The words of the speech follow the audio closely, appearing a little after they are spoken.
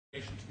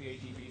relation to the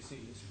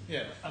AGBCs.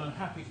 Yes. And I'm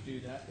happy to do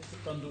that. It's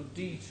at bundle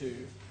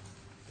D2,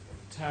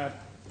 tab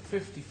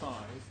 55,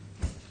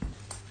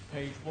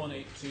 page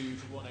 182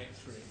 to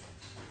 183.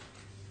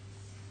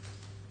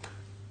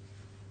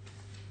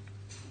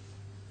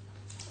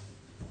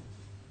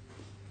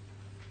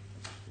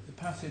 The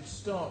passage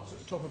starts at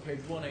the top of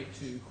page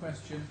 182,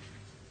 question,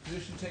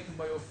 position taken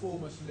by your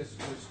former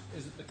solicitors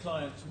is that the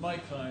clients, my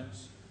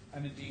clients,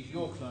 and indeed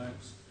your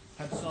clients,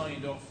 had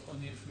signed off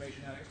on the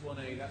information Annex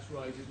 1A, that's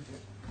right, isn't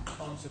it?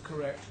 Answer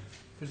correct.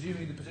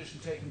 Presumably the position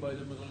taken by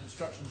them was on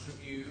instructions from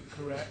you,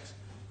 correct.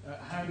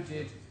 How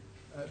did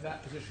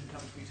that position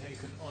come to be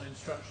taken on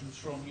instructions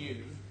from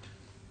you?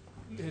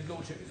 His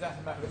Lordship, is that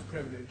a matter of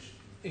privilege?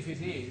 If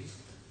it is,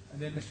 and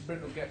then Mr.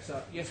 Brindle gets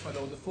up, yes, my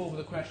Lord, the form of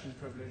the question is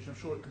privileged. I'm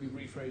sure it could be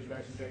rephrased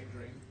without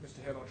endangering.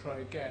 Mr. Hill, I'll try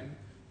again.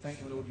 Thank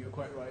you, my Lord, you're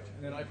quite right.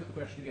 And then I put the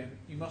question again.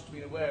 You must have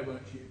been aware,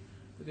 weren't you,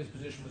 that this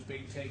position was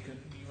being taken?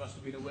 You must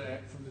have been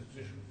aware from this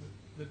position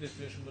that this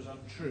position was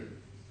untrue.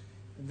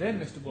 And then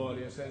Mr.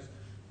 Alia says,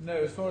 no,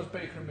 as far as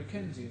Baker and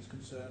Mackenzie is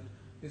concerned,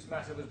 this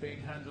matter was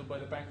being handled by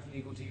the bank's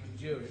legal team in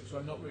Zurich, so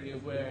I'm not really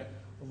aware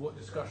of what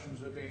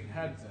discussions were being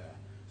had there.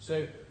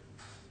 So,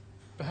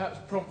 perhaps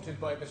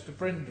prompted by Mr.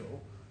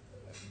 Brindle,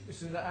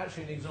 this is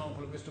actually an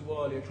example of Mr.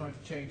 Alia trying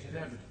to change his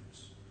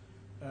evidence.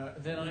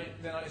 Then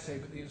I say,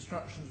 but the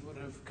instructions would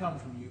have come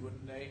from you,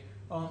 wouldn't they?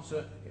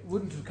 Answer, it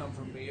wouldn't have come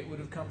from me, it would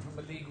have come from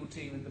a legal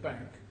team in the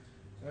bank.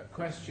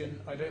 Question,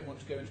 I don't want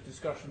to go into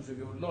discussions with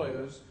your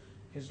lawyers.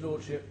 His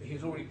Lordship,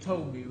 he's already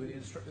told me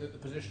that the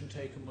position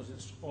taken was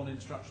on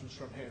instructions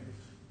from him.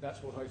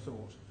 That's what I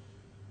thought.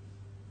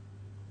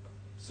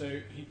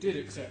 So he did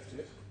accept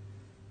it,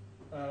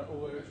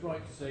 although it's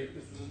right to say that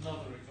this was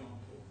another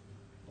example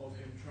of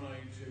him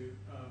trying to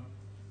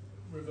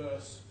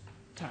reverse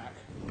tack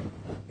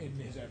in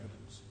his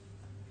evidence.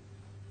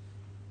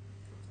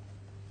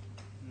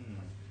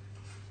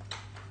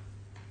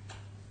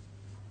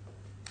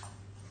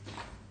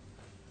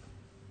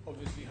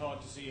 Obviously hard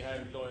to see how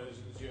lawyers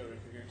in Zurich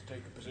are going to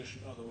take a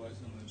position otherwise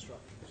than on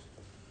instructions.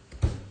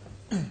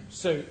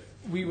 So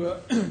we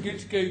were going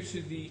to go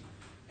to the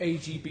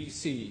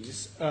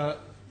AGBCs.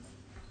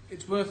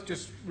 It's worth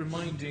just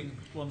reminding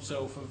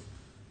oneself of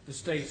the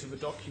state of the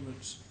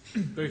documents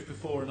both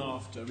before and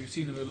after. We've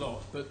seen them a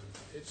lot, but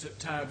it's at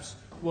tabs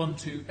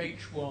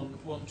 12H1,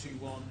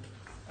 121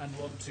 and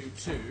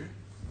 122.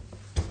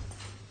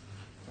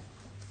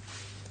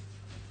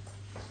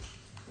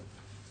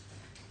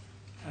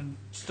 And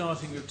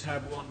starting with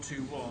tab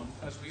 121,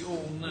 as we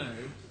all know,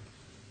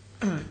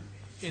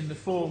 in the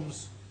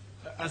forms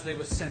as they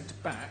were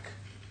sent back,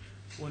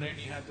 one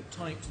only had the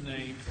typed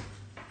name,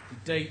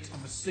 the date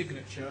and the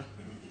signature.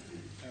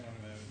 Hang on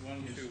a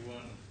minute,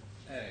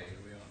 121A,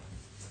 are we on?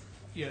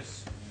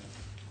 Yes.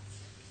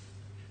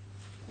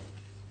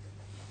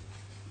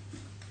 Yeah.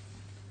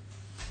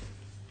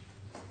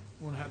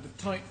 One had the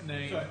typed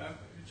name. Sorry,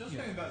 just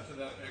going back to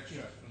that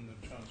extract from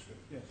the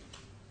transcript. Yes.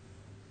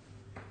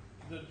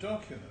 The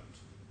document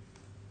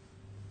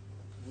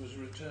was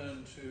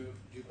returned to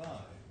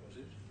Dubai, was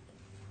it?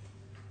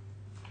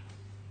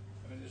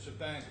 I mean, it's a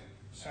bank,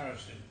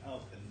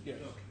 Sarasin-Alpen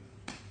document.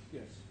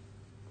 Yes.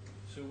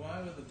 So why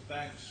were the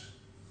bank's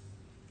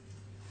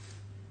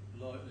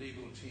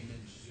legal team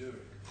in Zurich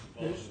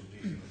involved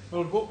in dealing with it?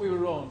 Well, what we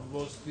were on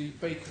was the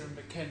Baker and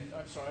Mackenzie.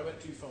 I'm sorry, I went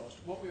too fast.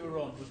 What we were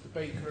on was the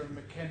Baker and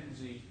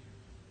Mackenzie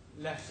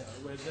letter,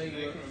 where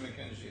Baker and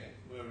Mackenzie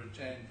were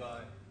retained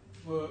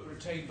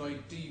by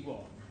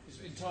D1. It's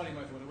entirely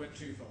my fault, I went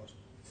too fast.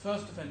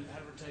 First defendant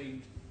had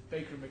retained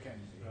Baker and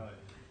Mackenzie. Right.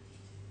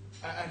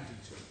 And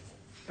D2.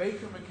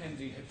 Baker and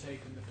Mackenzie had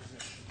taken the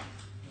position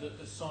that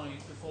the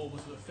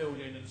forms were filled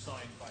in and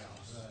signed by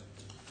us.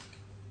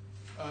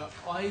 Right.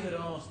 I had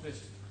asked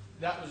this,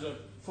 that was a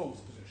false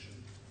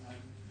position, and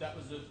that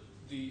was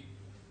the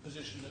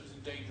position that was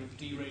in danger of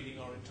derailing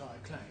our entire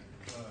claim,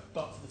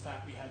 but for the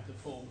fact we had the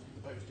forms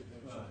and the post-it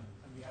notes on,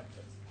 and we had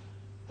them.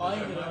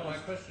 My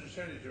question is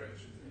fairly direct.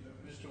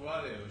 Mr.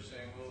 Alia was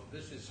saying, well,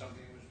 this is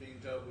something that was being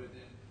dealt with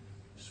in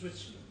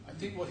Switzerland. I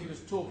think what he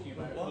was talking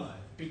about why?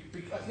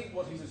 I think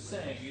what he was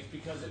saying is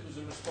because it was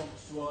a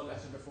response to our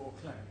letter before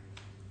claim.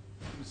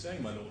 He was saying,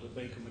 my Lord, that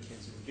Baker and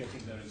Mackenzie were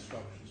getting their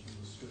instructions from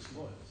the Swiss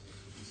lawyers.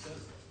 He says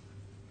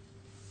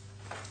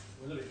that.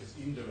 Whether it is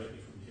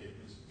indirectly from him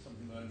is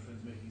something my own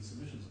friend's making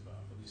submissions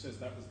about, but he says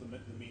that was the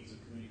means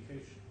of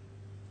communication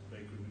to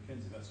Baker and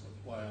Mackenzie. That's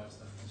why I asked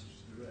that passage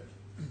to be read.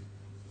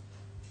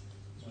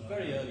 This was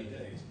very early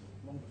days,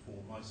 long before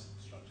my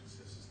structured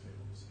sisters came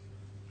on the scene.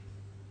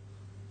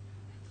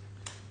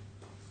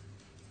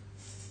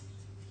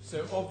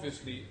 So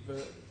obviously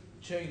the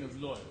chain of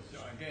lawyers. So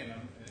again,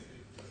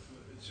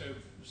 so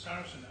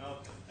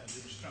Sarasin-Alpen had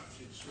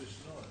instructed Swiss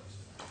lawyers.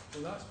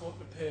 Well, that's what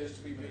appears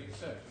to be being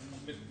said,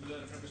 and the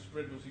learner from Mr.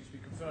 Brindle seems to be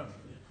confirming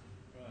it.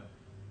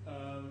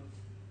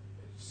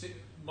 Right.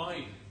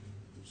 My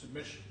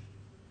submission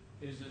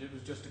is that it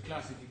was just a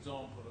classic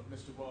example of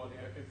Mr.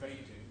 Alia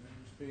evading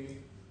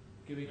and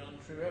giving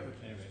untrue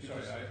evidence. Anyway,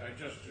 sorry, I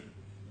just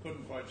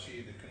couldn't quite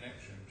see the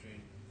connection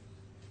between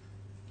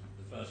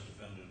the first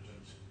defendant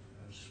and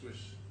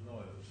Swiss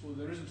lawyers. Well,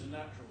 there isn't a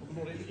natural.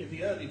 Well, in the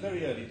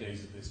very early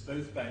days of this,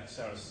 both Bank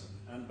Saracen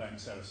and Bank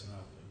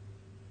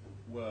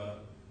Sarasin-Alpen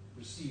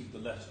received the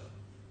letter of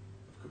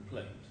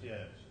complaint.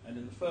 Yes. And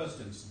in the first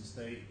instance,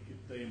 they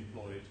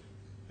employed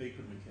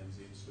Baker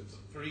McKenzie in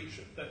Switzerland. For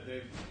each,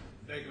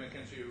 Baker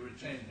McKenzie were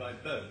retained by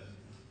both.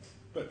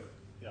 But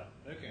Yeah.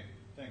 Okay.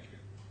 Thank you.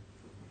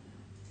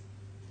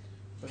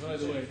 But it's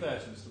either only way, fair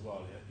to Mr.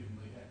 Walia, given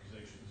the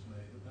accusations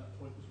made, that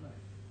point was made.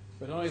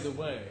 but either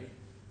way,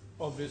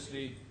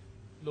 obviously,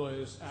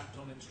 lawyers act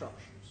on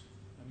instructions,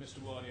 and Mr.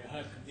 Walia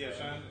had confirmed.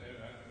 Yes,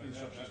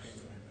 instructions came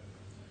through.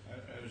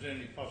 it was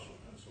only possible.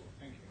 That's all.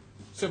 Thank you.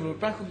 So we're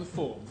back on the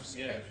forms.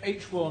 Yes.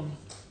 H1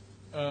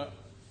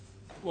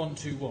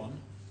 121.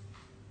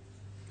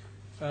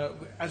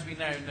 As we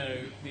now know,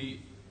 the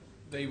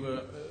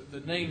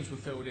names were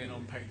filled in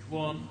on page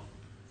 1,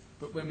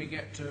 but when we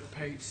get to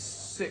page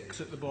 6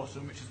 at the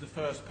bottom, which is the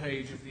first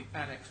page of the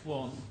Annex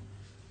 1,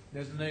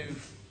 there's no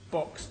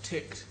box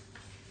ticked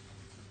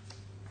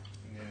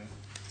Yeah.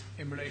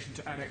 in relation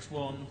to Annex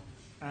 1,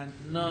 and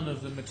none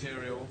of the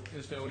material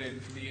is filled in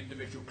for the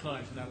individual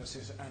client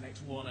analysis at Annex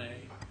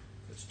 1A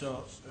that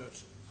starts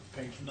at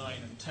page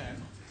 9 and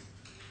 10.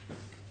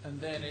 And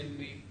then in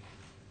the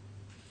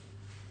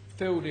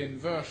filled in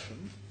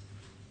version,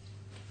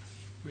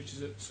 which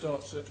is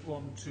starts at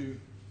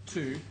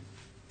 122,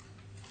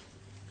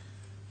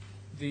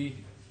 the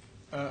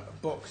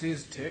box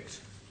is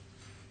ticked.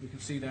 You can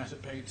see that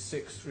at page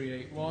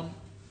 6381,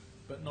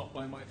 but not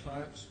by my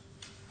clients.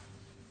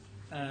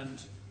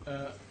 And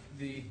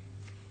the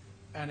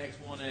Annex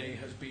 1A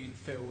has been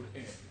filled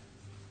in.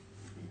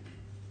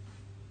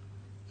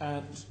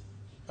 And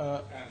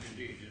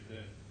indeed,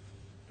 the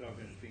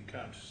document's been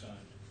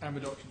countersigned the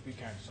document be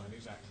countersigned,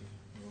 exactly.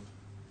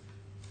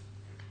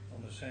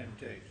 on the same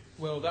date.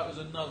 Well, that was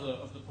another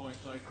of the points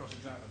I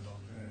cross-examined on.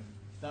 Right.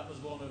 That was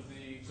one of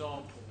the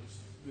examples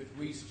that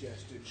we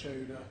suggested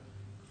showed a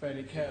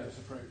fairly careless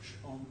approach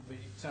on the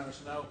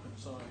Sarasin-Alpen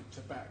side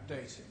to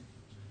backdating.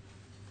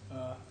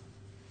 I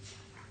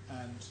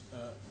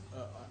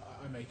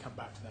may come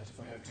back to that if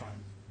I have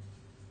time.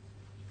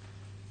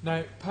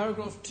 Now,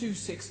 paragraph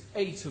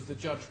 268 of the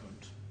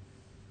judgment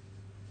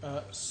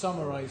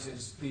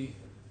summarises the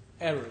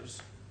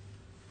errors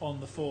on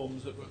the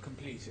forms that were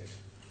completed.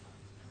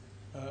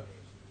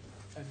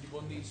 And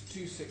one needs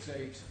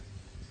 268.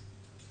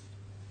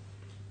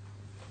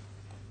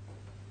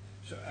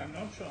 So I'm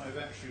not sure I've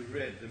actually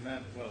read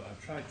well,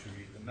 I've tried to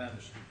read the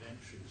manuscript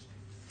entries.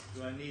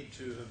 Do I need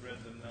to have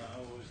read them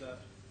now, or is that?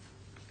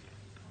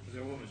 Because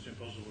they're almost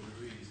impossible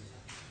to read.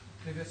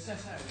 They're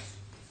set out.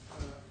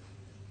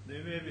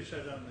 They may be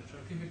set out in the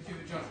Give a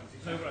judgment.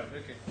 Oh, right,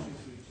 okay.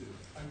 232.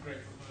 I'm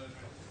grateful for those.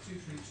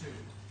 232.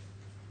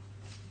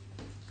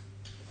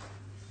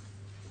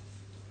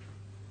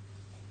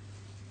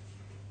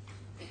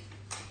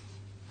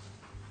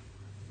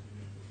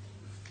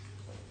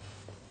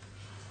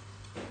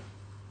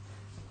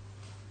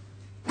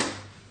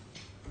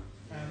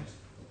 And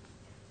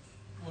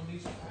one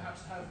needs to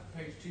perhaps have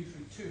page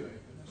 232 open.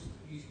 That's an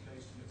easy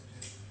place to look at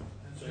it.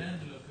 And then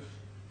look at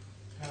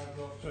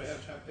paragraph. So I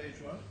have to have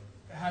page one?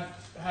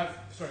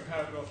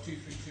 Paragraph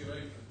 232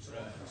 open, so I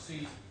can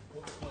see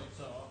what the points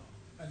are,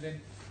 and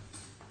then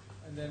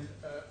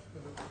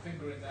with a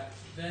finger in that,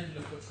 then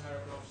look at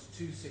paragraphs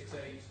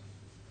 268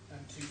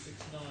 and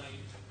 269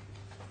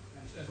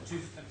 and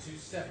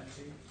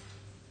 270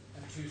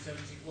 and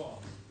 271,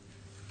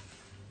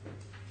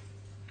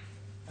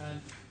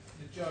 and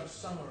the judge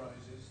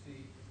summarises the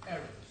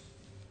errors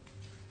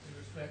in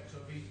respect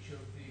of each of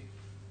the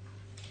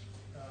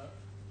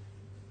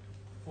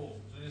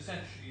forms, and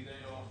essentially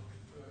they are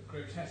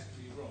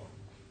grotesquely wrong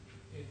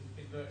in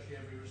virtually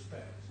every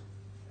respect.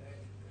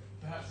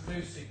 Perhaps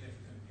most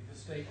significantly, the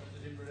statement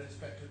that in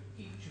respect of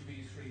each of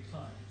these three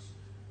clients,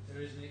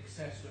 there is an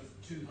excess of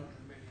 $200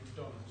 million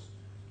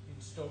in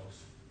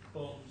stocks,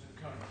 bonds and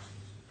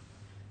currencies.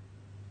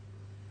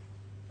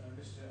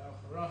 Mr.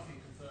 Khorafi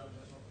confirms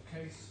that's not the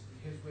case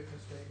in his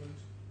witness statement.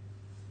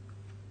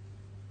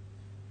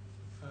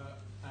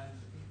 And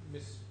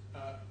Mrs.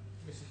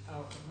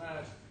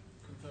 Hamad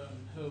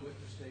confirmed in her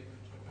witness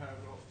statement at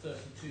paragraph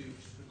 32,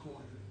 which is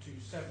recorded at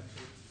 270,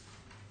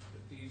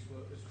 that the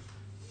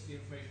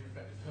information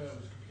respecting her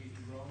was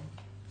completely wrong.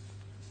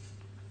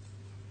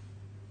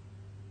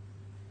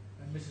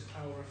 And Mrs.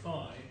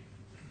 Rifai,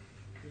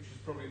 which is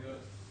probably the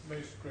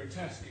most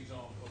grotesque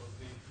example of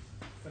the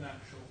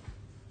financial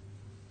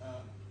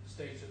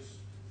status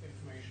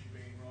information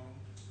being wrong,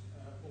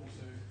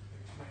 also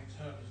explains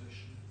her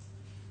position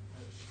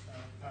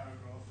at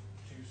paragraph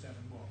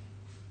 271.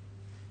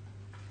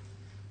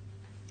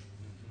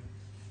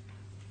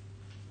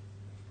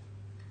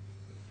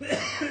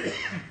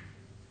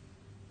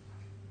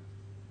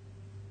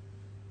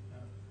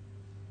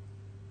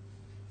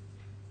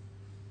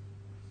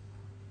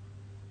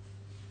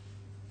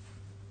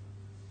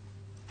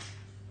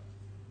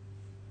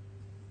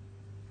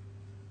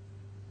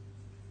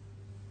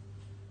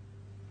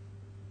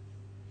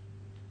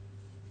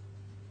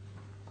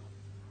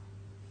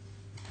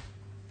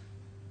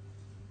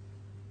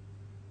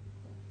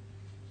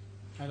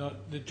 And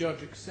the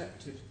judge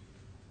accepted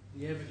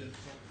the evidence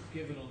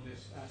given on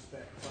this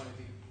aspect by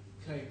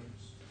the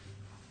claimants,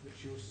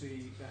 which you'll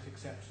see that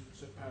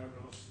acceptance at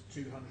paragraph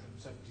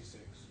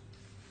 276.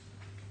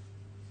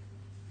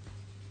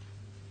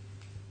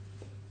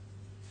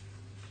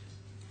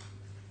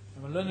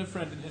 And my learned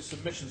friend in his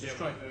submissions Yeah,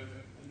 strike.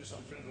 Mr.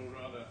 Frindle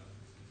rather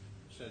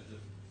said that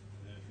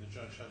the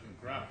judge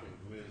hadn't grappled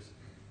with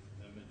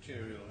the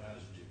material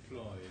as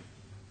deployed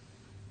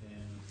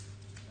in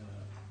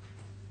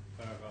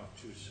paragraph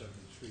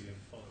 273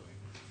 and following.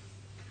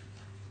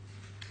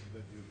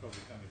 But you're probably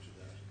coming to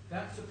that.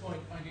 That's the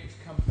point I need to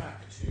come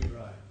back to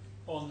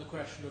on the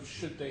question of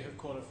should they have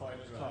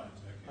qualified as clients.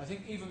 Okay. I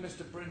think even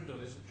Mr.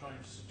 Brindle isn't trying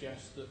to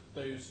suggest that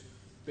those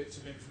bits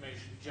of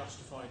information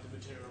justified the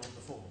material on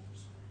the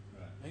forms.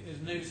 Right. I think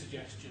there's no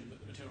suggestion that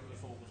the material on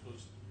the forms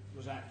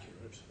was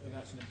accurate. I mean,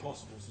 that's an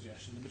impossible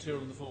suggestion. The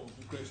material on the forms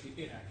was grossly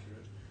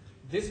inaccurate.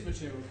 This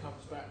material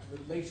comes back to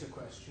the later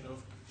question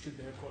of should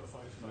they have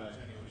qualified as clients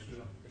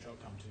anyway, which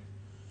I'll come to.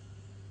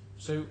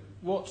 So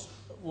what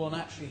one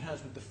actually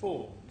has with the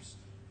forms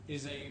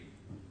is a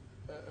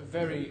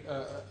very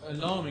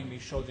alarmingly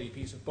shoddy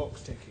piece of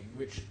box ticking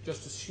which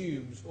just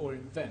assumes or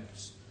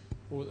invents,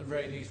 or at the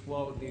very least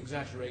wildly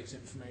exaggerates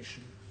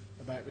information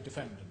about the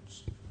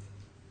defendants.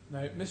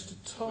 Now, Mr.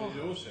 Tar... But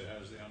it also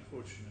has the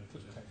unfortunate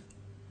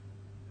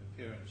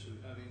appearance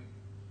of having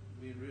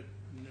been written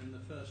in the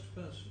first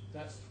person.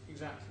 That's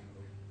exactly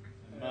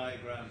And my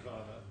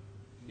grandfather,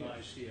 my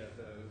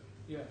CFO,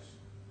 yes.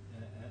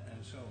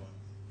 and so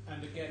on.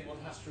 And again, one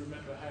has to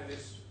remember how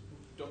this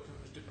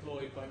document was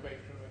deployed by Baker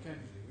and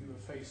Mackenzie. We were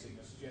facing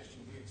a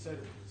suggestion we had said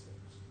all these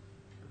things,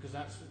 because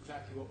that's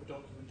exactly what the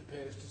document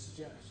appears to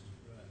suggest.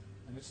 Right.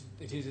 And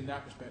it is in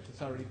that respect a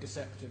thoroughly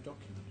deceptive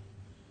document.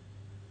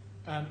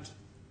 And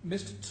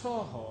Mr.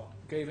 Taha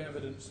gave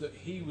evidence that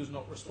he was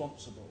not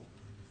responsible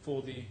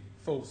for the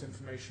false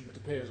information that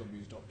appears on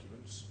these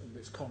documents and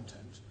its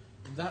content,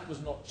 and that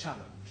was not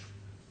challenged,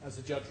 as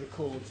the judge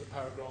records at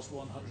paragraphs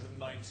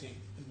 190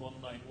 and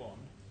 191.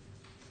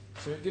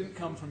 So it didn't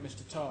come from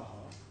Mr. Taha.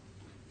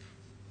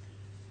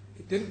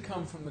 It didn't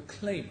come from the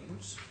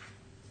claimants,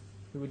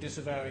 who were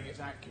disavowing its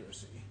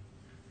accuracy.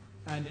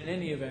 And in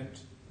any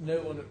event,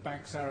 no one at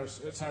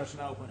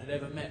Sarasin-Alpen had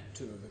ever met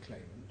two of the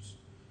claimants.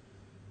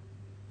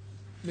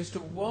 Mr.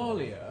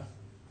 Walia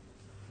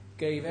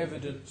gave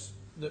evidence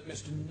that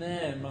Mr.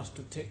 Nair must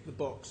have ticked the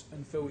box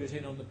and filled it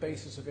in on the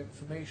basis of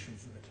information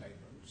from the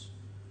claimants.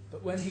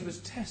 But when he was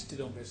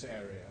tested on this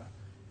area,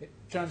 it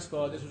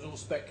transpired this was all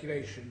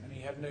speculation and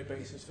he had no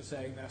basis for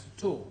saying that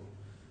at all.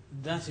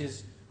 That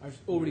is, I've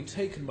already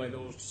taken my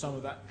laws to some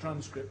of that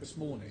transcript this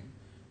morning,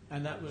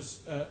 and that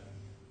was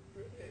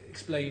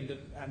explained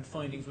and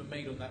findings were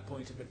made on that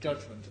point of a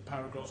judgment at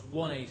paragraphs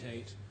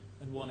 188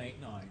 and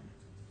 189.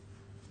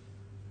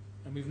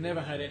 And we've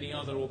never had any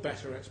other or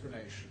better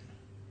explanation.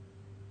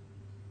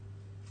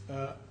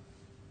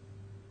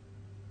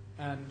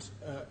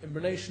 In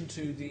relation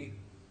to the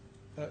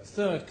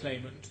third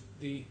claimant,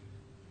 the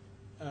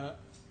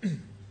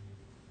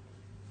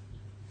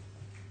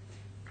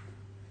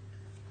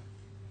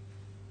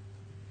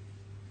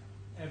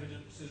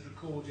evidence is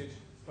recorded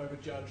by the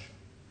judge,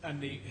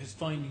 and his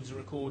findings are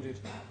recorded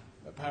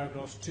at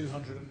paragraphs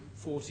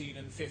 214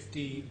 and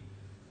 15,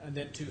 and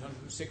then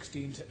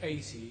 216 to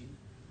 18.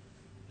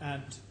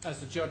 And as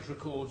the judge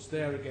records,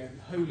 there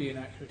again, wholly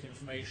inaccurate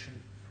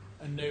information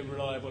and no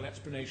reliable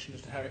explanation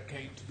as to how it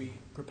came to be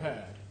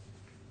prepared.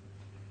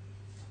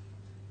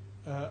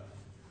 And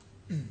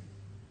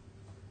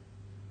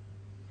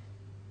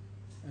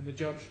the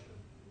judge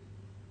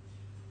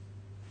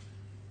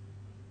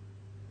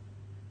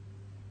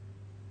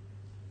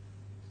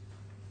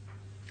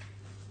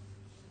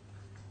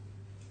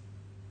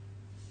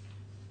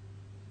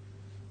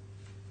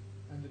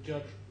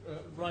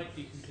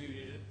rightly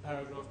concluded at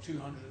paragraph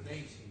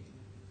 218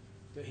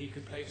 that he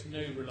could place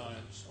no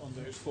reliance on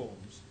those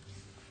forms.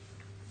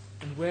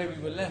 And where we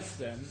were left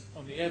then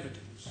on the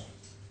evidence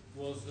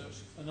was that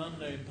an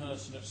unknown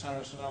person at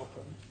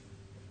Sarasin-Alpen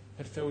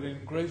had filled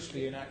in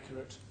grossly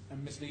inaccurate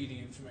and misleading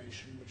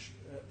information which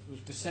was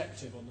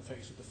deceptive on the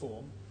face of the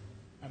form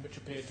and which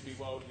appeared to be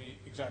wildly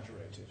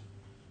exaggerated.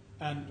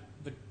 And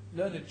the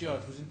learned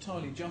judge was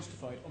entirely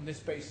justified on this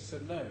basis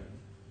alone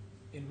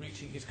in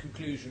reaching his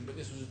conclusion that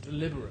this was a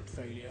deliberate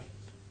failure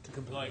to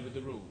comply with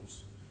the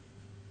rules,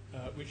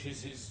 which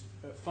is his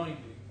finding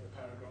of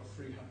paragraph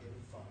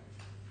 305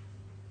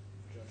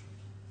 judgment.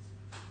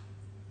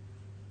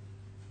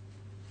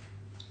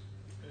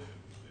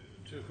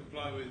 To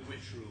comply with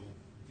which rule?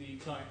 The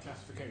client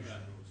classification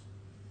rules.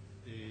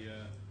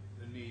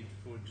 The need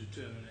for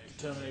determination.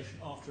 Determination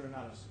after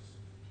analysis.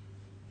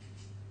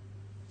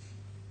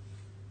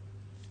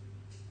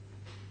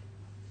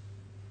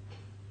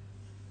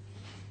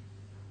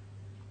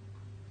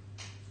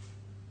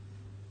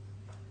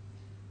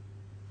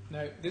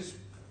 Now, this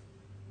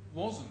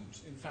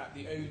wasn't, in fact,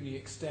 the only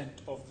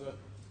extent of the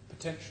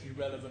potentially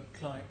relevant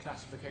client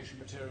classification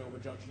material the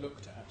judge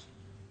looked at.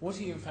 What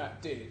he, in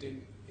fact, did,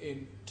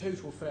 in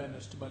total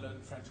fairness to my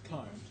learned friend's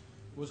client,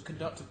 was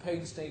conduct a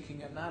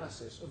painstaking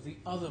analysis of the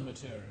other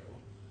material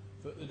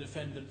that the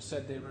defendant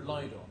said they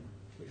relied on,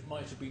 which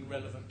might have been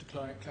relevant to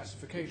client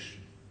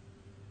classification.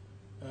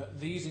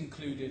 These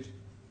included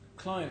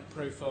client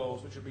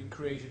profiles which had been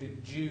created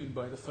in June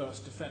by the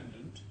first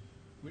defendant,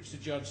 which the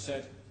judge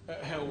said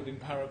held in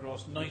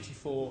paragraphs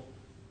 94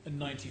 and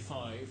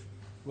 95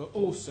 were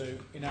also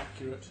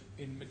inaccurate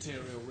in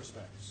material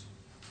respects.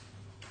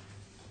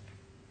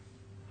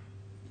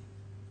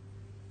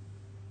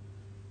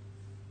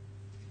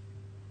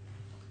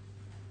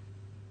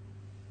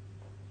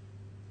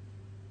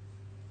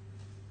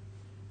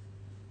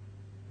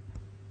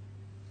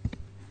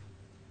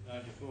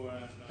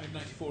 And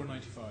 94 and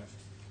 95.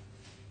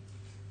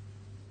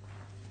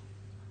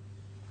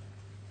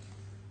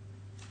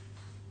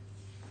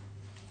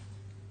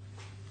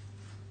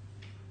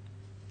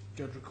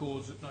 Judge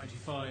records at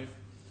 95,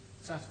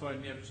 satisfied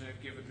in the evidence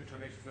given which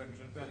I later found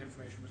that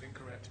information was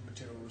incorrect in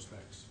material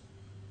respects.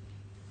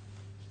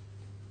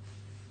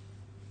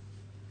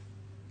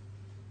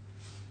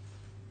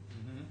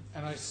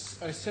 And I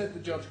said the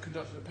judge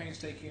conducted a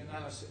painstaking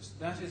analysis.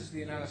 That is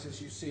the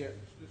analysis you see it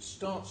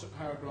starts at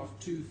paragraph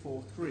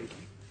 243,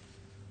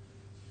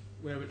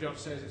 where the judge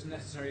says it's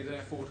necessary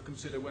therefore to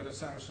consider whether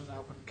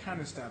Sarasin-Alpen can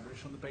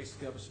establish, on the basis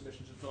of the other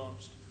submissions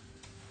advanced,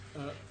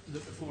 that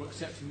before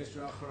accepting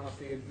Mr.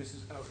 Khorafi and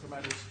Mrs.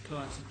 Al-Hamad's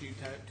clients in June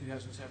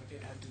 2007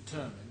 it had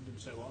determined, and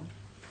so on.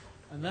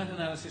 And that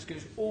analysis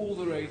goes all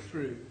the way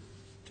through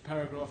to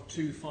paragraph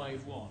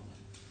 251,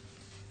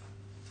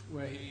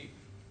 where he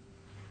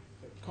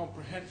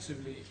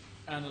comprehensively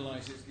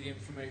analyses the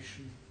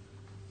information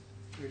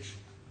which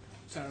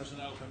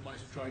Sarasin-Alpen might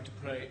have tried to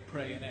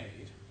pray in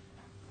aid.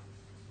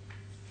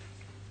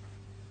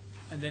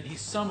 And then he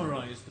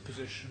summarised the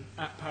position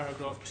at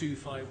paragraph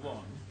 251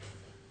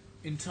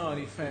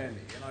 entirely fairly.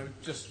 And I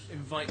would just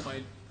invite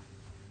my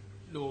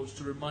lords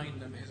to remind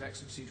them, His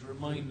Excellency, to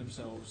remind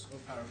themselves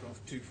of paragraph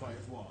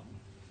 251.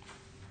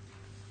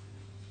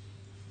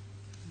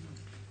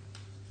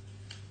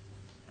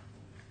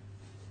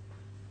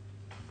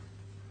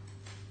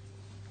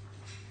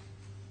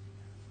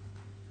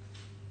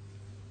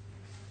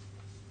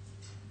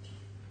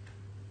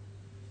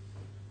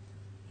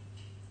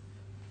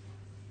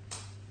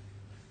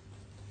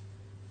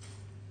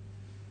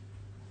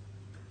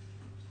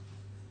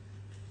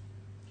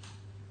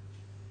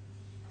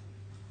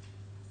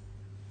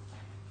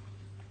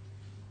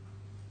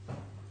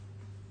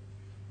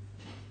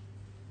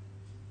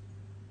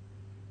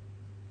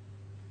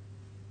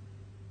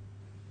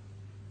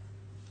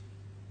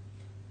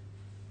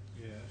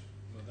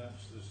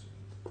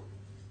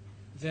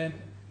 Then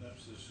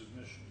that's the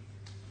submission.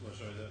 Well,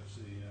 sorry, that's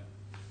the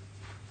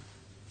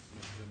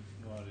Mr.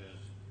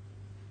 Mohairi's.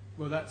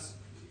 Well, that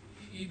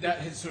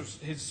his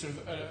sort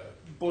of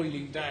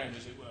boiling down,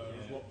 as it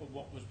were, of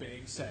what was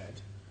being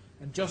said.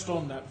 And just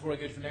on that, before I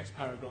go to the next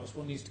paragraphs,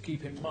 one needs to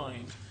keep in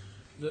mind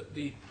that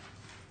the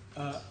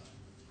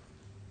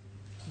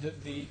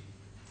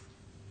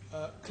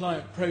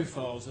client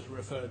profiles that are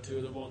referred to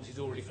are the ones he's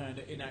already found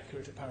are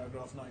inaccurate at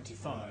paragraph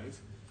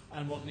 95,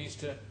 and one needs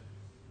to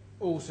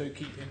also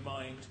keep in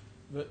mind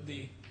that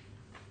the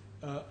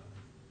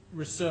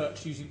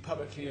research using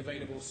publicly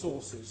available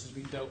sources has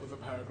been dealt with at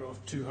paragraph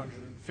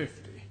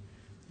 250,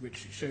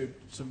 which showed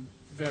some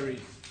very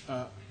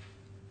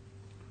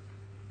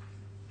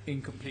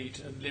incomplete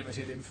and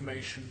limited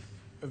information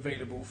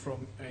available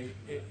from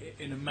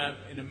in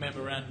a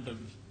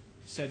memorandum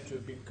said to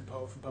have been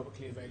compiled from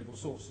publicly available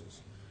sources.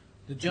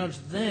 The judge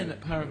then,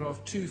 at paragraph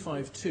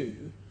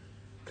 252,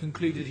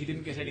 concluded he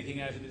didn't get anything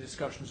out of the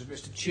discussions of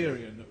Mr.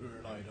 Cherian that were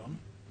relied on.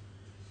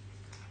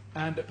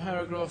 And at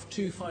paragraph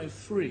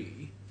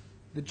 253,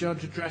 the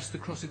judge addressed the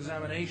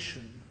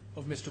cross-examination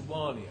of Mr.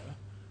 Alia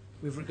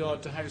with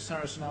regard to how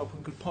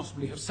Sarasin-Alpen could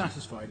possibly have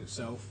satisfied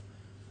itself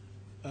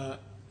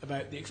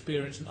about the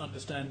experience and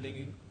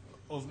understanding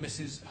of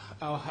Mrs.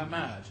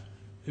 Al-Hamad,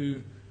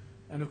 who,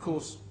 and of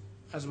course,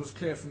 as was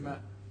clear from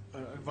that, I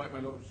invite my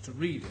lords to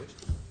read it,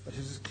 but it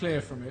is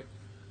clear from it,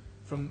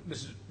 from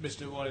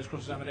Mr. Walia's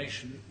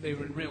cross-examination, they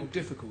were in real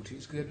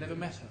difficulties because they'd never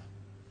met her.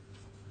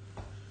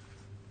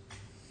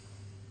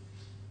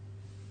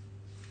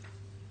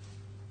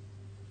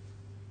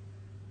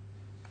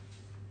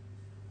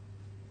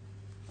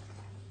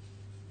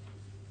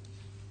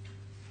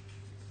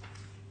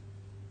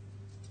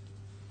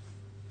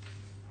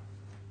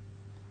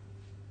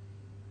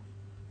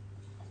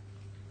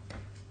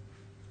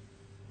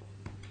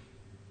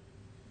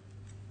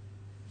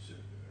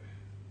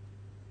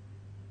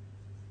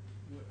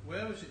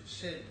 Where was it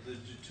said the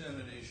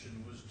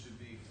determination was to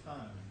be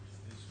found?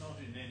 It's not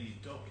in any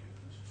document.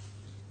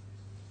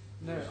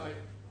 No, I mean,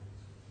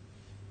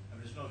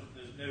 there's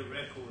no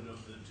record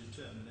of the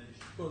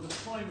determination. Well, the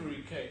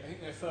primary case, I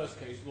think their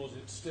first case was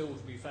it's still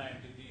to be found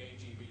in the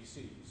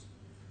AGBCs,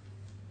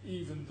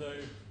 even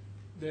though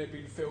they'd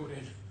been filled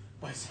in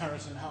by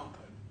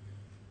Sarasin-Alpen.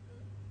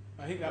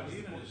 I think that was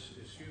even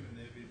assuming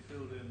they'd been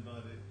filled in by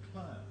the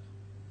client.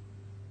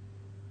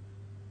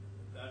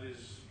 That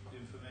is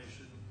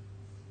information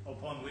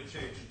upon which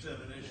a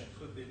determination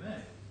could be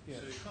made. Yes.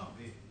 So it can't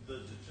be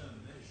the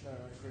determination. No,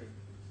 I agree.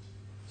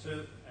 So,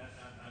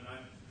 and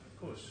I'm, of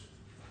course,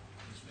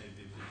 this may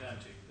be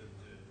pedantic, that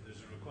there's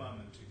a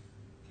requirement to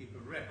keep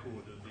a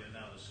record of the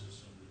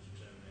analysis and the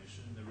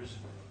determination. There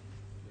isn't one.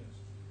 Yes.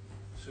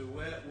 So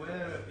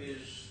where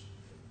is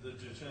the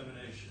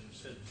determination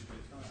said to be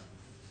found?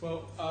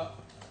 Well,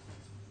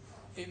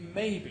 it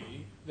may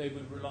be they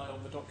would rely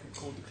on the document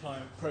called the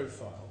client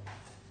profile,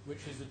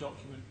 which is the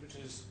document which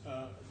is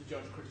the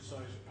judge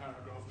criticised at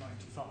paragraph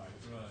 95.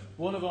 Right.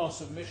 One of our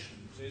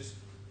submissions is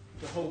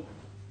the whole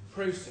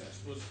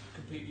process was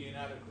completely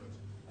inadequate,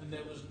 and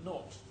there was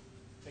not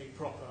a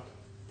proper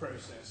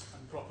process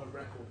and proper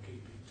record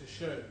keeping to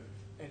show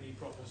any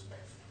proper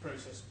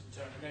process of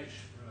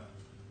determination. Right.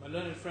 My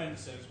learned friend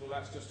says, well,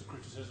 that's just a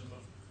criticism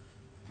of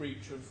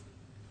breach of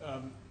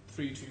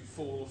 3, 2,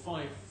 4, or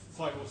 5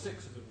 or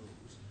 6 of the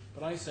rules.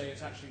 But I say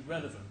it's actually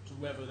relevant to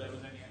whether there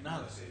was any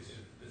analysis.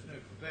 There's no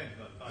complaint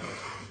about 5 or 6,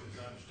 as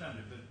I understand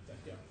it, but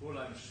Yeah. all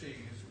I'm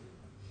seeing is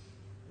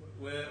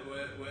where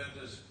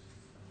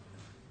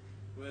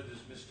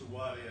does Mr.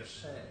 Walia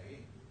say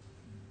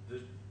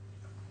that,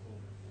 or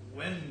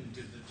when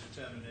did the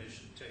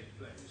determination take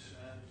place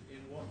and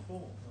in what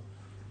form?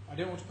 I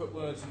don't want to put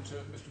words into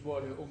Mr.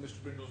 Wilder or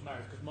Mr. Brindle's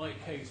mouth, because my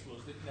case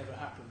was that it never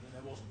happened and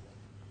there wasn't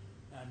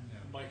one. And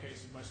my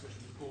case and my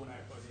submission was borne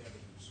out by the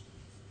evidence.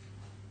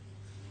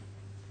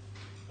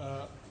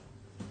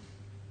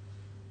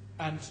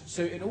 And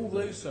so in all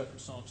those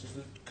circumstances,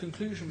 the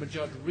conclusion the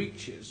judge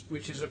reaches,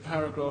 which is at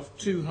paragraph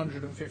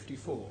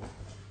 254,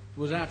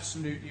 was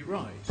absolutely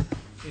right.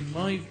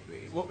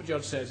 What the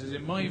judge says is,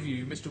 in my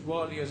view, Mr.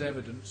 Walia's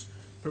evidence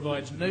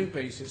provides no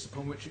basis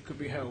upon which it could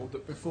be held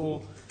that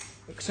before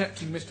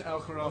accepting Mr.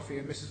 Khorafi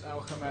and Mrs.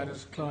 Hamad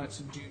as clients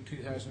in June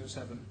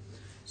 2007,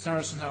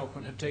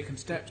 Sarasin-Alpen had taken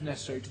steps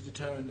necessary to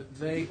determine that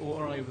they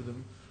or either of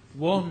them,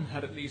 1,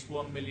 had at least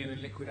 1 million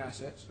in liquid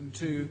assets, and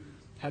 2,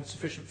 had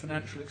sufficient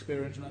financial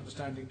experience and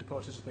understanding to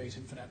participate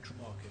in financial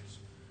markets.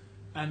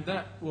 And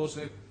that was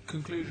a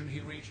conclusion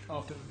he reached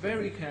after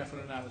very careful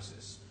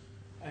analysis,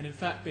 and in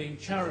fact being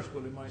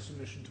charitable in my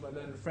submission to my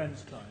learned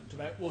friend's client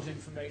about what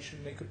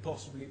information they could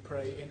possibly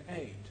pray in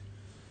aid.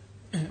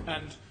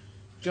 And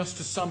just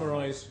to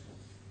summarise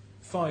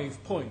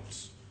 5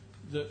 points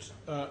that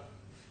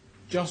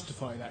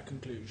justify that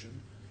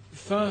conclusion.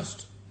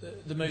 First,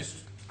 the most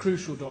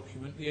crucial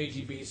document, the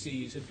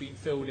AGBCs, had been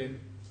filled in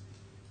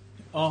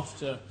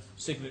after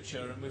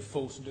signature and with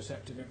false and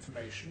deceptive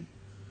information.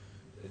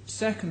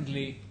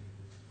 Secondly,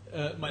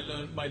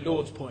 my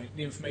Lord's point,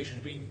 the information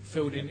had been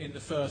filled in the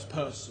first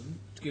person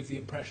to give the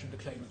impression the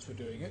claimants were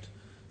doing it.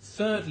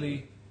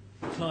 Thirdly,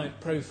 the client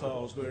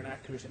profiles were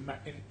inaccurate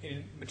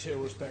in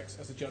material respects,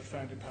 as the judge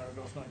found in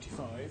paragraph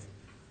 95.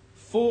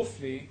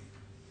 Fourthly,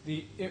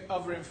 the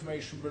other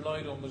information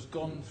relied on was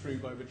gone through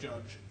by the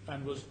judge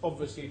and was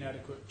obviously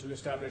inadequate to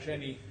establish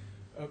any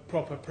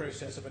proper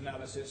process of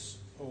analysis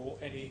or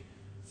any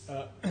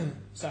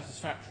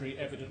satisfactory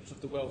evidence of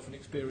the wealth and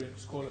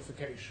experience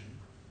qualification.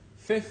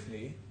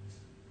 Fifthly,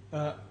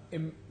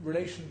 in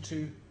relation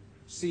to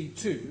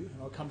C2,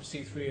 and I'll come to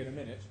C3 in a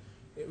minute,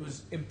 it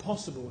was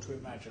impossible to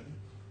imagine,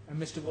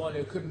 and Mr.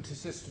 Wilder couldn't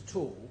insist at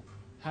all,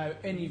 how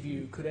any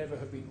view could ever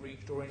have been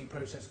reached or any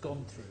process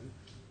gone through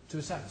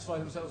to satisfy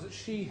themselves that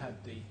she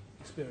had the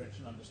experience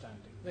and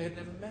understanding. They had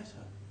never met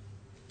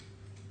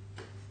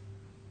her.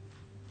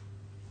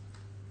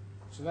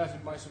 So that,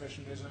 in my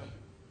submission, is an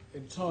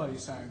entirely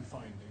sound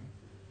finding.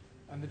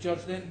 And the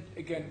judge then,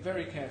 again,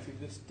 very carefully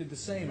did the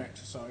same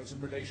exercise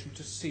in relation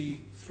to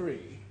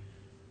C3,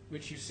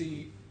 which you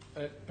see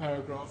at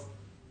paragraph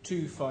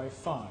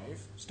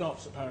 255,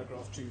 starts at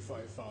paragraph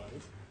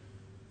 255,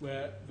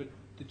 where the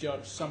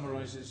judge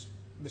summarises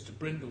Mr.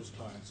 Brindle's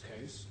client's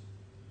case.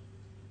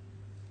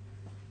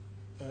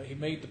 He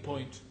made the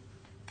point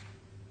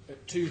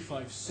at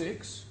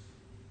 256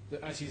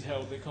 that, as he's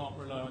held, they can't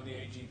rely on the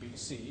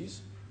AGBCs.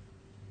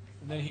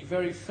 And then he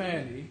very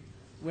fairly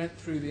went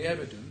through the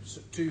evidence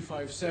at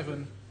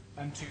 257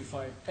 and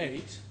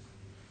 258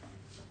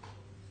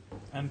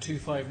 and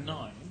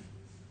 259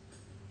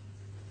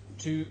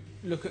 to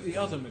look at the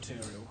other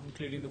material,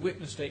 including the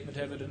witness statement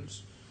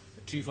evidence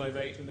at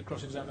 258 and the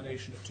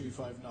cross-examination at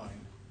 259.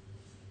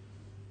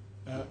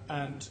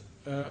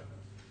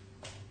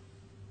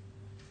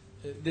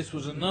 This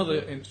was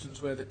another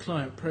instance where the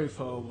client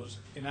profile was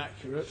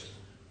inaccurate,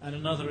 and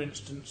another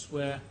instance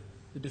where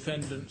the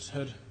defendants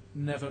had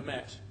never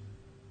met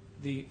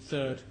the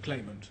third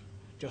claimant,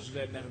 just as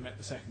they had never met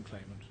the second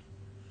claimant.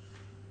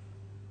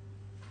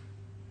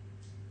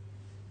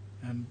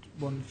 And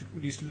one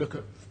needs to look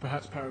at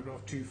perhaps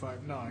paragraph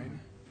 259.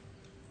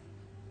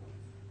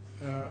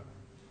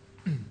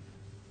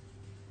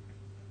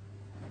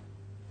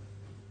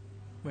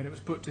 When it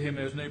was put to him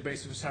there was no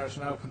basis for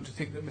Sarasin-Alpen to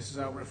think that Mrs.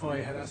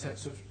 Rifai had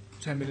assets of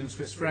 10 million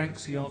Swiss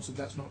francs, he answered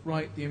that's not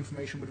right. The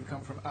information would have come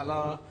from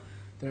Alia.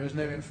 There is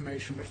no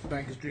information which the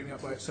bank is dreaming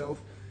up by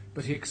itself.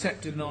 But he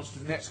accepted an answer to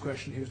the next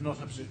question. He was not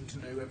in a position to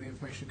know where the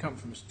information had come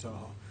from, Mr.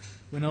 Taha.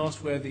 When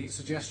asked where the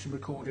suggestion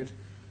recorded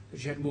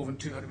that she had more than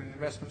 200 million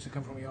investments had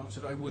come from, he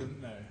answered, I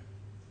wouldn't know.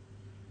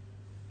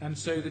 And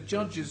so the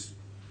judge's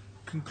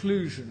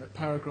conclusion at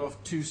paragraph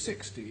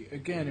 260,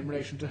 again in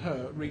relation to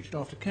her, reached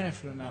after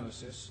careful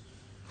analysis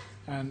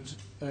and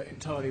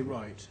entirely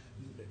right.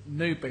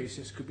 No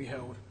basis could be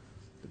held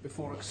that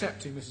before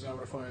accepting Mrs.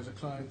 Rifai as a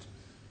client,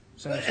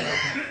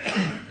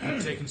 Sarasin-Alpen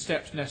had taken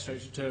steps necessary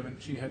to determine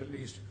she had at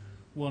least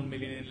 1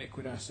 million in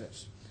liquid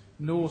assets.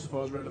 Nor, so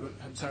far as relevant,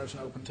 had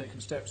Sarasin-Alpen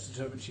taken steps to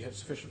determine she had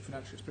sufficient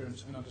financial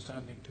experience and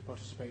understanding to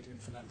participate in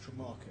financial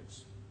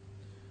markets.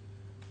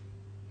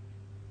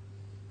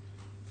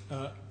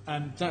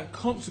 And that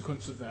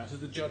consequence of that, as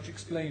the judge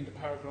explained at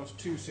paragraphs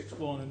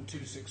 261 and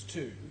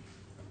 262,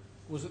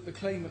 was that the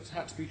claimants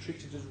had to be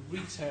treated as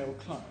retail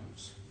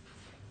clients,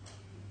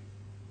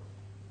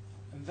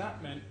 and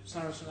that meant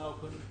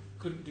Sarasin-Alpen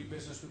couldn't do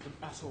business with them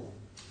at all,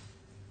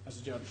 as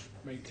the judge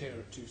made clear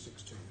at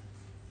 262.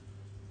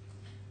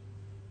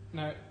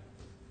 Now,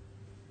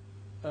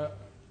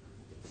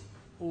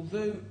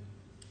 although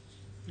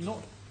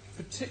not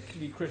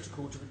particularly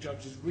critical to the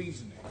judge's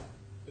reasoning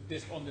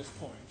on this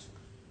point,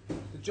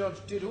 the judge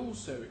did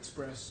also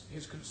express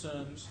his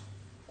concerns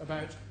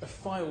about a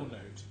file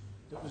note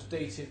that was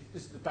dated,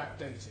 this is the back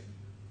dating,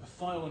 a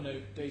file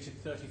note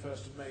dated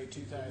 31st of May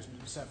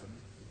 2007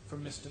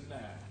 from Mr.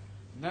 Nair.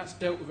 And that's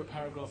dealt with at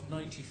paragraph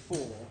 94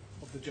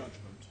 of the judgment.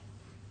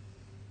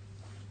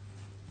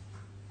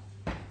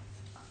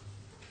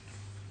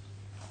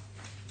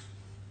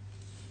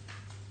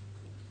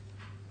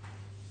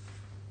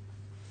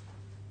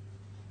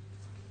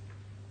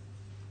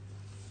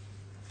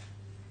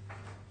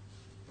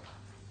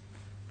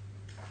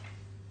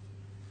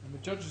 And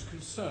the judge's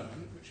concern,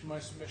 which in my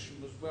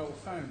submission was well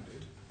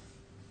founded,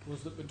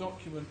 was that the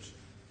document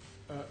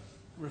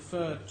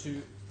referred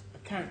to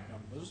account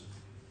numbers,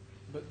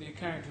 but the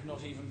account had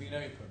not even been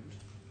opened.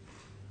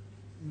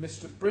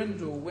 Mr.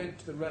 Brindle went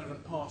to the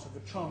relevant part of the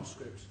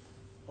transcript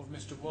of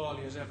Mr.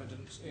 Walia's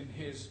evidence in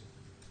his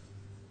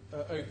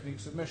opening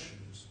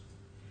submissions.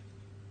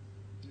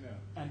 Yeah.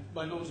 And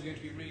my lords are going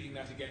to be reading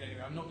that again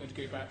anyway. I'm not going to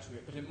go back to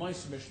it, but in my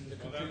submission, the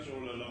Well, that's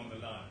conclusion... all along the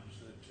lines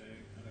that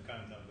an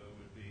account number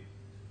would be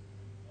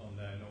on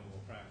their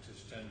normal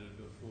practice tendered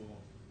before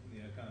the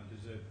account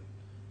is opened.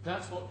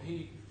 That's what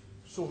he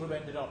sort of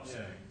ended up Yeah.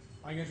 saying.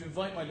 I'm going to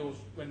invite my lords,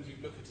 when you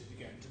look at it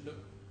again, to look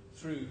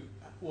through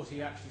what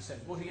he actually says.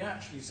 What he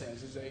actually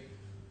says is a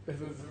bit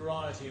of a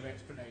variety of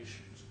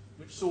explanations,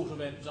 which sort of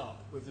ends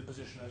up with the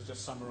position as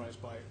just summarised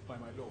by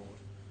my lord.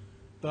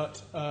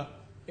 But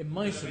in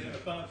my submission...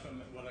 apart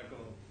from what I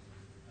call,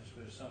 I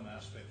suppose, some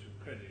aspect of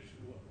credit,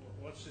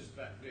 what's this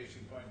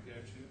backdating point go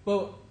to?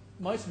 Well,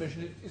 my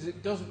submission is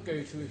it doesn't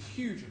go to a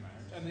huge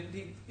amount, and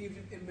indeed,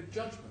 even in the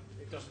judgment,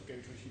 it doesn't go to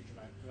a huge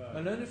amount.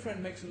 Right. My learned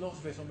friend makes a lot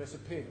of it on this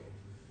appeal,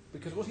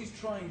 because what he's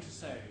trying to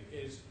say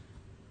is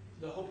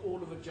all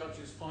of the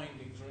judge's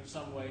findings are in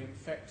some way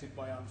infected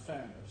by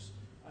unfairness,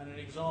 and an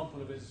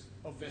example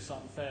of this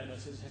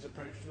unfairness is his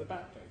approach to the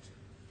backdating.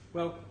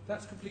 Well,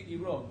 that's completely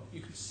wrong.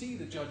 You can see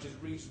the judge's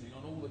reasoning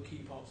on all the key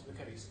parts of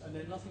the case, and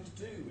they're nothing to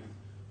do with,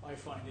 I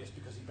find this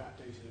because he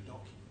backdated a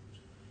document.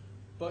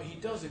 But he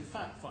does in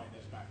fact find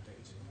there's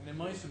backdating, and in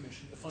my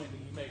submission the finding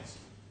he makes,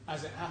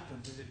 as it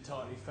happens, is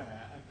entirely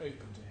fair and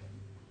open to him.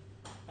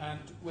 And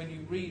when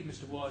you read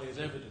Mr. Walia's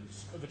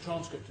evidence, the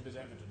transcript of his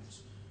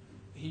evidence,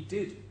 he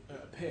did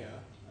appear,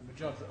 and the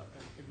judge,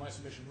 in my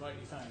submission,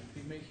 rightly found, to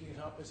be making it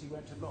up as he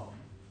went along.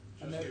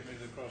 Just give me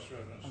the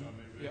cross-reference on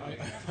me. Yeah,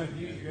 I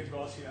knew you were going to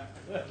ask you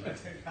that.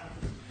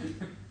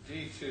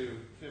 D2,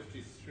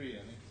 53, I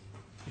think.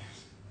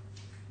 Yes.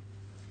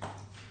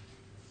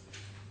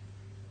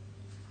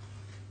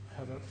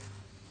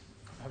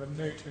 I have a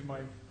note in my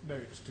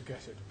notes to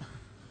get it.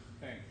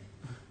 Thank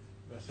you.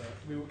 But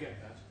we will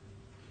get that.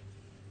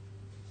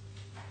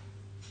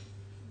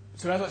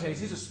 So as I say,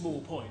 it is a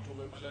small point,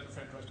 although my learned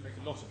friend tries to make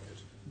a lot of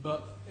it.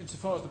 But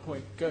insofar as the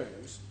point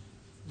goes,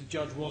 the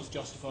judge was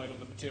justified on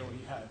the material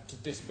he had to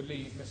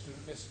disbelieve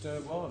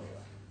Mr.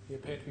 Walia. He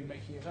appeared to be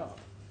making it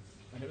up,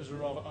 and it was a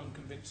rather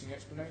unconvincing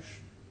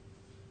explanation.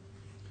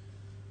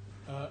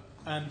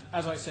 And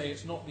as I say,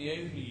 it's not the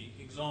only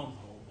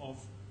example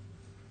of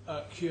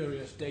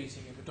curious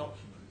dating in the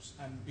documents,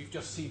 and we've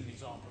just seen an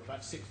example of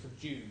that 6th of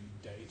June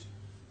date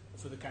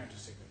for the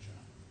counter-signature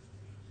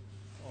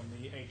on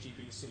the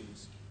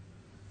AGBCs.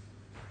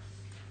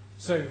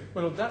 So,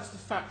 well, that's the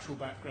factual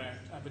background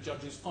and the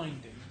judge's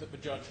finding that the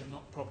judge had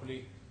not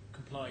properly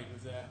complied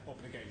with their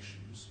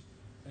obligations.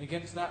 And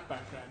against that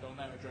background, I'll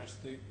now address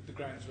the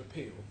grounds of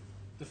appeal.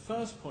 The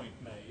first point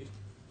made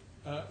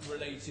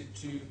related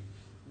to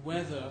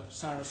whether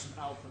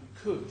Sarasin-Alpen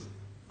could,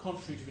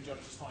 contrary to the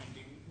judge's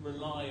finding,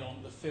 rely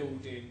on the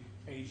filled-in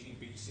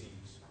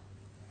AGBCs,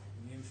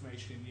 and the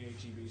information in the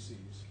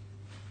AGBCs.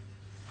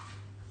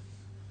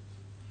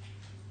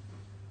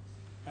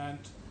 And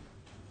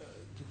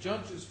the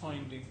judge's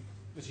finding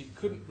that he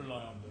couldn't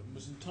rely on them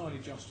was entirely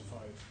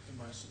justified in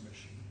my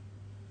submission.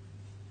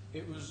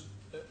 It was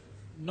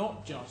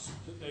not just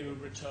that they were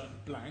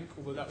returned blank,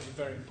 although that was a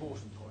very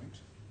important point.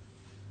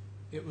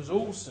 It was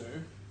also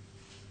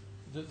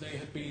that they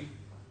had been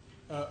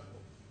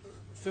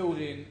filled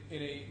in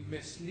a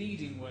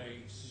misleading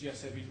way to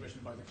suggest they'd been written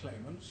by the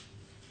claimants,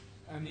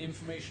 and the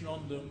information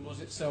on them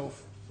was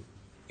itself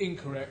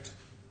incorrect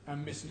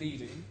and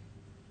misleading,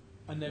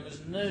 and there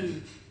was no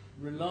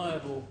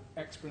reliable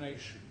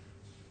explanation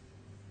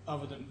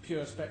other than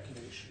pure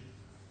speculation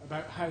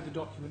about how the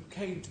document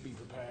came to be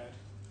prepared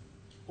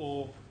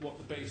or what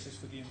the basis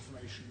for the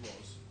information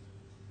was.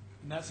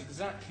 And that's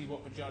exactly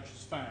what the judge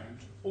has found,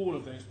 all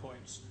of those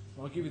points.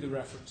 I'll give you the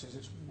references.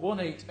 It's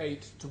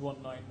 188 to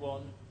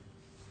 191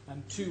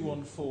 and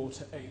 214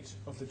 to 8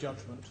 of the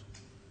judgment.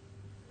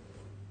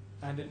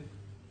 And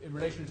in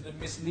relation to the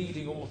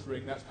misleading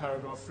authoring, that's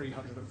paragraph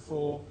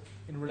 304.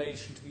 In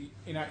relation to the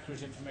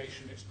inaccurate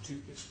information,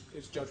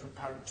 it's judgment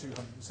paragraph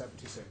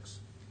 276.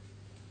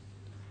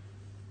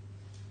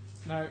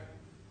 Now,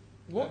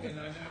 what... I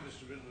know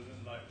Mr. Riddle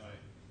doesn't like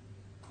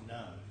my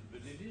noun,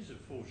 but it is a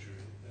forgery,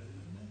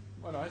 isn't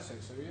it? Well, I say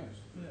so, yes.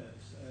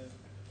 Yes.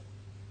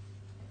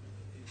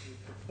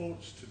 It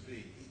purports to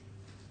be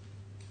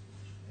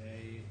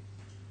a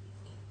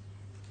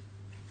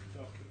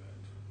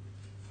document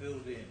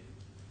filled in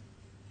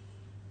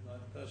by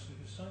the person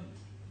who signed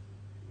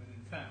it, when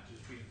in fact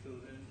it's been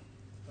filled in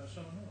by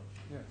someone else.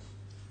 Yes.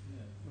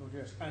 Yeah. Well,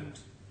 yes. And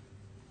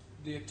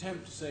the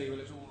attempt to say, well,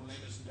 it's all an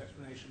innocent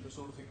explanation, the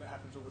sort of thing that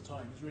happens all the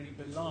time, is really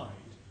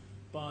belied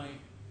by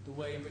the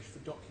way in which the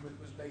document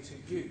was later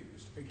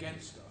used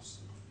against us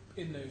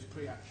in those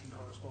pre-action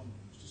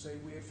correspondence to say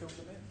we had filled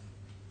them in.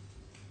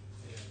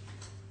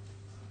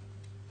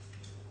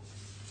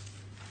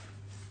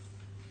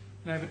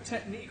 Now, the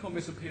technique on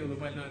this appeal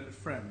of my learned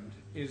friend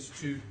is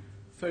to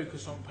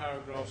focus on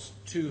paragraphs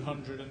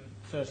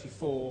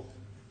 234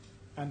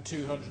 and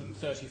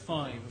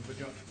 235 of the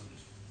judgment,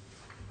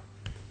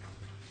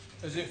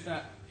 as if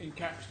that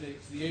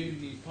encapsulates the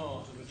only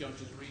part of the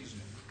judge's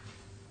reasoning.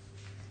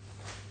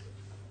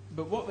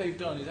 But what they've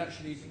done is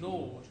actually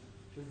ignored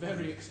the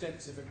very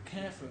extensive and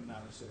careful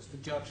analysis the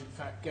judge in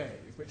fact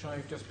gave, which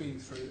I've just been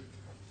through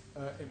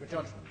in the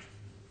judgment.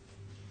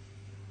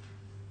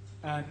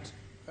 And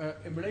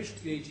in relation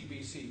to the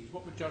AGBCs,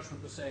 what the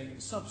judgment was saying in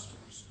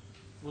substance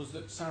was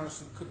that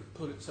Saracen couldn't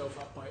pull itself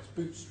up by its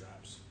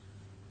bootstraps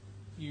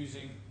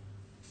using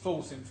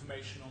false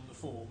information on the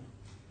form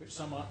which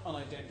some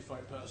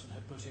unidentified person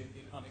had put in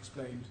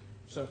unexplained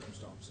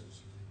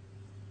circumstances.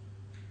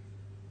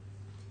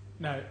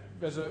 Now,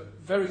 there's a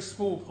very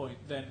small point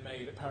then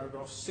made at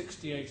paragraph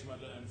 68 of my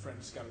learned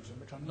friend skeleton,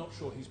 which I'm not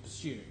sure he's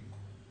pursuing,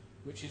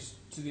 which is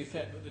to the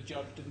effect that the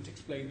judge didn't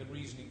explain the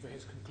reasoning for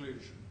his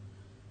conclusion.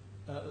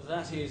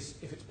 That is,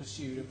 if it's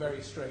pursued, a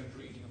very strange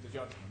reading of the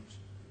judgment.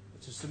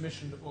 It's a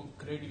submission that one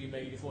can only be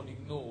made if one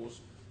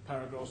ignores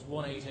paragraphs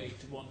 188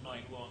 to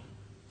 191,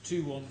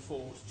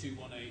 214 to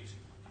 218,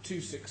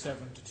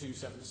 267 to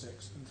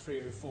 276, and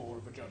 304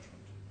 of the judgment.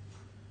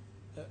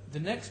 The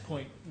next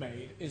point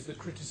made is the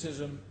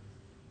criticism,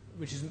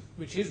 which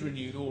is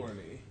renewed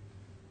orally,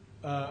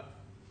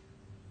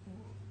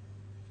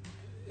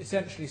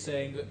 essentially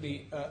saying that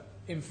the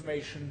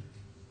information,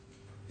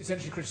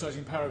 essentially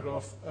criticising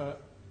paragraph.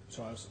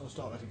 Sorry, I'll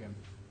start that again.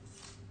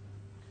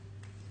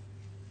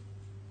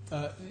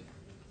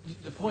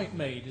 The point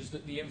made is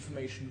that the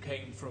information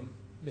came from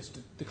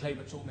the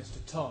claimants or Mr.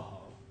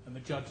 Tahal, and the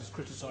judge is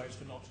criticised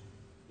for not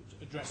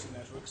addressing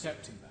that or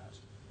accepting that.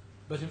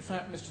 But in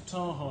fact, Mr.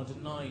 Tahal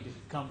denied it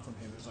had come from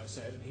him, as I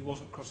said, and he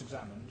wasn't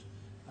cross-examined,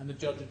 and the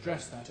judge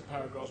addressed that at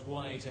paragraphs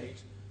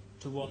 188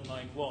 to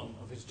 191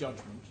 of his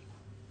judgment.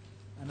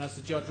 And as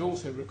the judge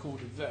also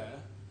recorded there,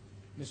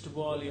 Mr.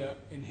 Alia,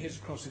 in his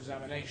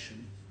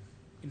cross-examination,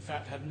 in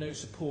fact had no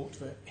support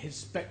for his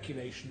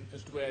speculation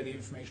as to where the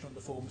information on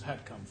the forms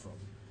had come from.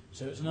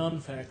 So it's an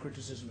unfair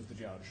criticism of the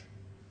judge.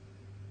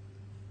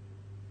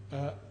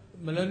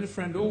 My learned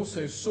friend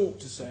also sought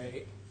to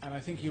say, and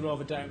I think he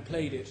rather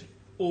downplayed it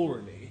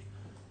orally,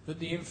 that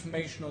the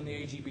information on the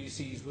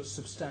AGBCs was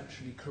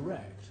substantially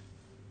correct.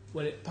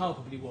 Well, it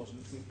palpably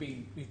wasn't.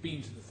 We've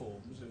been to the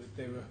forms.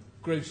 They were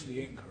grossly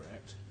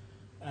incorrect.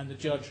 And the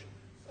judge,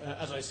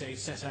 as I say,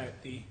 set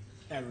out the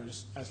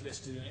errors as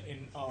listed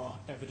in our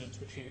evidence,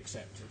 which he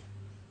accepted.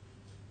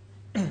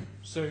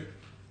 So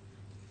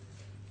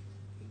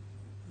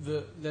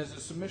there's a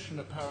submission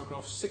of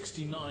paragraph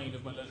 69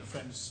 of my learned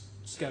friend's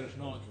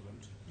skeleton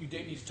argument. You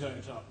don't need to turn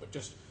it up, but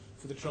just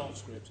for the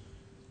transcript,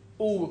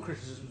 all the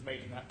criticisms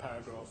made in that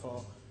paragraph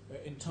are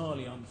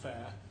entirely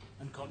unfair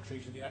and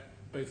contrary to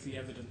both the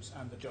evidence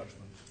and the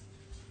judgment.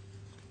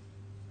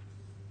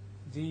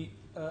 The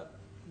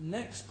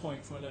next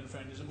point for my learned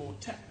friend is a more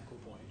technical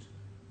point,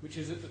 which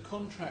is that the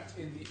contract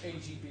in the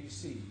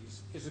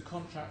AGBCs is a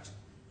contract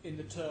in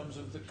the terms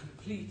of the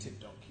completed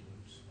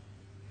documents,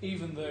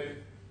 even though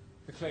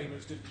the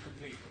claimants didn't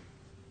complete them.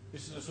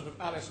 This is a sort of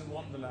Alice in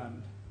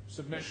Wonderland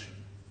submission,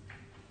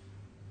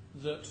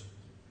 that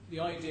the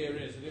idea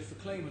is that if the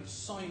claimants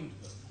signed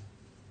them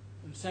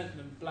and sent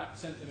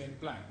them in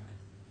blank,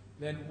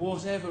 then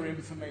whatever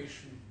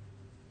information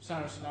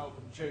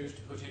Sarasin-Alpen chose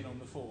to put in on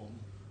the form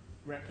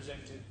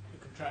represented the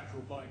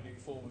contractual binding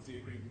form of the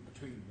agreement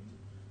between them.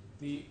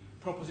 The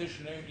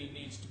proposition only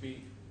needs to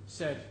be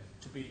said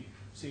to be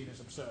seen as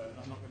absurd.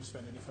 I'm not going to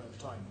spend any further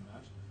time on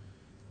that.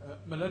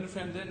 My learned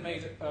friend then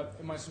made,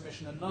 in my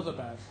submission, another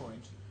bad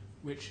point,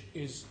 which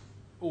is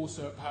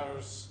also at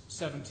paragraphs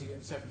 70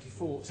 and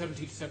 74,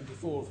 70 to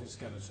 74 of his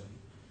skeleton,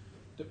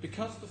 that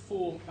because the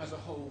form as a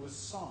whole was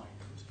signed,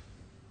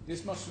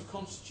 this must have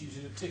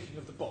constituted a ticking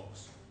of the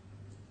box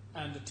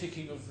and a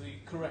ticking of the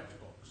correct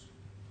box.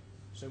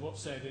 So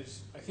what's said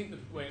is, I think the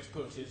way it's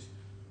put is,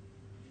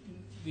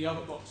 the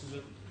other boxes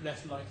are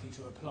less likely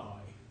to apply.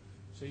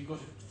 So you've got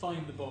to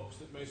find the box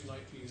that most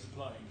likely is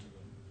applying to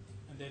them,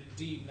 and then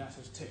deem that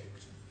as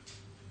ticked.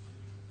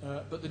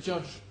 But the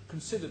judge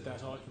considered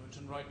that argument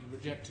and rightly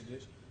rejected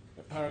it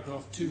at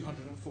paragraph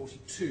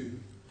 242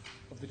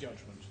 of the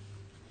judgment.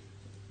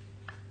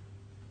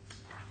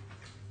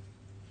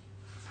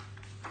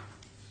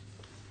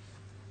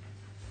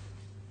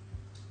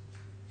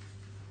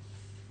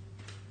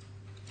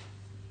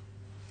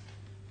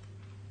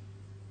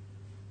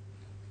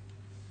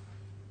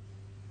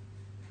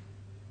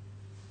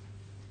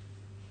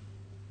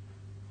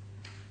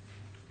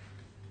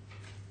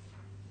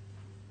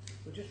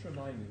 Well, just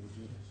remind me, would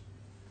you,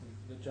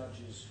 the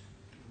judge's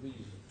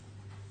reason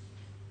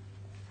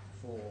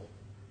for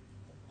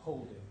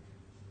holding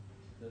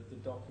that the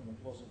document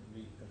wasn't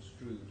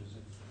reconstrued as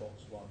if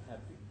box 1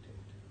 had been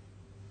ticked?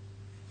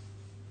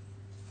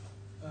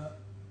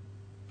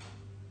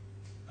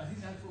 I think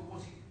that's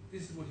what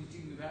this is what he's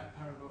dealing with at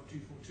paragraph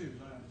 242,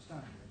 as I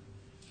understand it.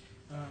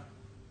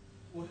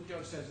 What the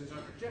judge says is, I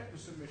reject the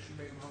submission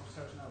made on behalf of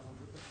Sarasin-Alpen,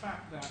 but the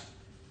fact that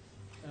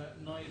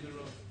neither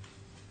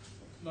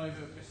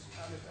Miss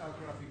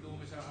Khorafi nor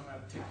Miss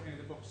Hamad ticked any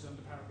of the boxes under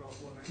paragraph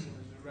 1 is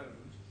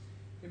irrelevant.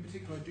 In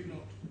particular, I do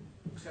not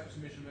accept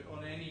submission that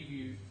on any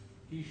view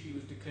she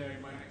was declaring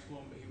by Annex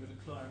 1 that he was a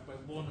client by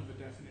one of the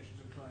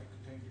definitions of client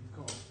contained in the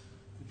COD.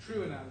 The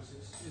true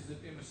analysis is that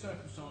in the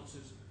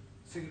circumstances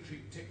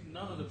signatory ticked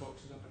none of the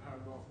boxes under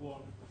paragraph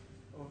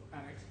 1 of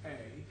Annex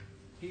A,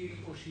 he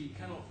or she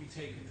cannot be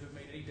taken to have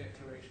made any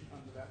declaration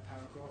under that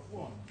paragraph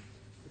 1.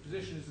 The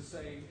position is the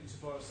same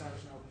insofar as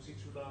Sarasin-Alpen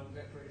seeks to rely on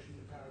the declaration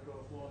in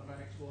paragraph 1 of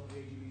Annex 1 of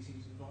the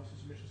AGBC's advice and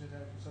submission set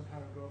out in some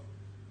paragraph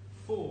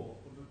 4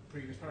 of the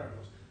previous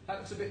paragraphs. That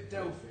looks a bit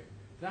Delphic.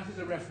 That is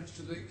a reference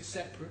to the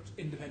separate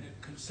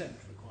independent consent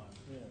requirement.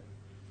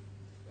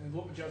 Yeah. And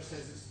what the judge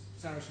says is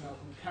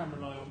Sarasin-Alpen can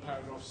rely on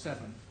paragraph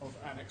 7 of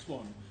Annex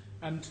 1.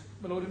 And,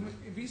 my Lord,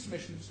 in these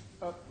submissions,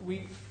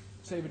 we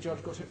say the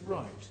judge got it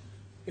right.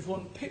 If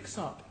one picks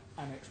up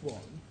Annex 1,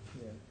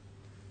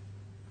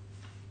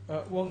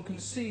 one can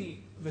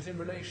see that in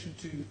relation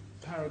to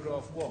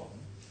paragraph 1,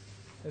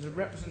 there's a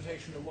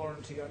representation of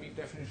warranty, I mean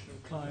definition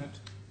of client,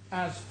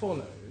 as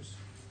follows.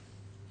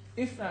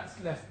 If that's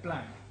left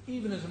blank,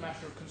 even as a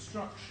matter of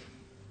construction,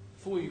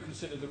 before you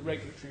consider the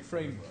regulatory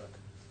framework,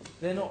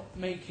 they're not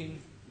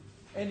making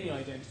any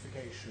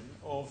identification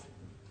of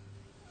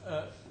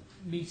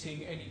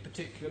meeting any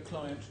particular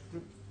client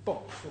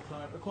box or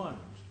client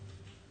requirement.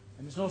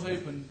 And it's not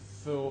open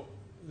for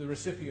the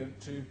recipient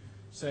to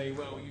say,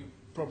 well, you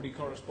probably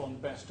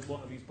correspond best to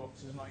one of these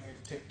boxes and I'm going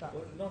to tick that.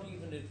 Well, not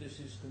even if this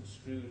is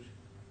construed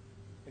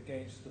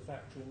against the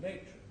factual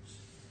matrix,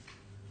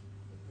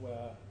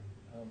 where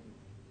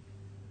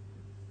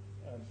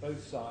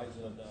both sides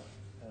and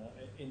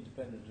an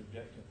independent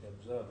objective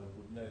observer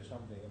would know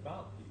something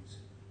about these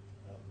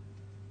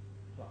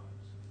clients.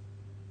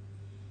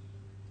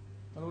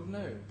 I would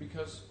know,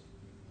 because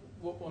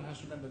what one has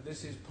to remember,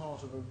 this is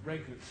part of a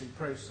regulatory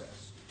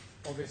process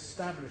of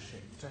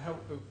establishing, to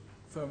help the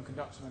firm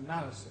conduct an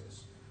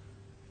analysis,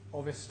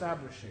 of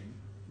establishing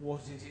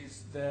what it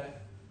is their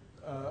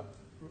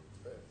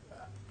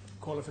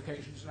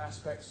qualifications and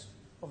aspects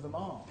of them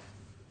are.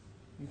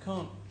 You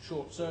can't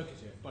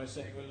short-circuit it by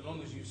saying, well, as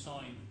long as you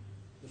sign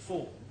the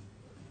form,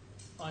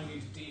 I'm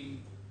going to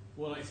deem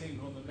what I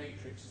think on the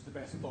matrix is the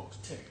best box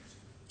ticked,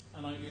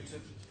 and I'm going to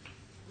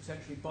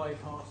essentially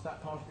bypass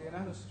that part of the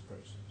analysis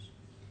process.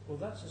 Well,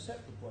 that's a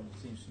separate one,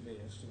 it seems to me,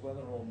 as to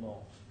whether or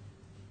not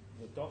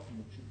the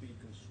document should be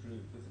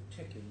construed with a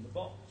tick in the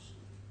box.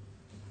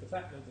 The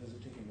fact that there's a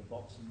tick in the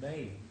box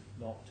may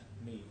not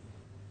mean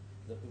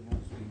that the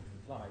rule's been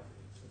complied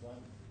with. So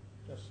I'm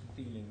just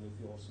dealing with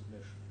your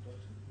submission, but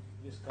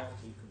this can't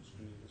be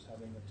construed as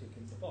having a tick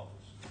in the box.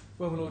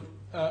 Well, my Lord,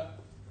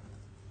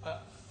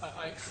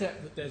 I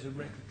accept that there's a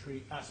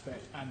regulatory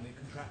aspect and a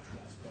contractual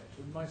aspect.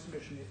 In my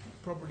submission, it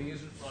probably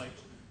isn't right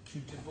to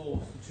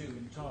divorce the two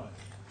entirely.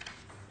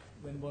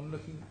 When one's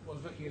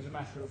looking as a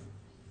matter of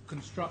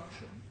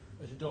construction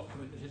at a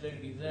document that is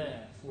only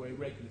there for a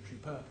regulatory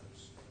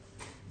purpose,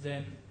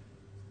 then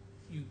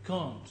you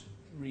can't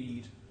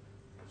read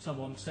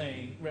someone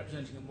saying,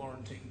 representing and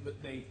warranting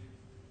that they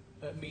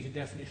meet a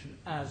definition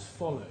as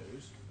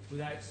follows,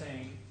 without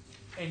saying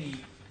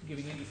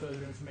giving any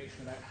further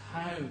information about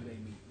how they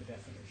meet the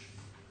definition,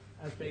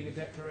 as being a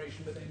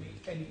declaration that they meet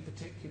any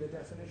particular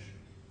definition.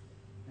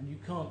 And you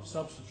can't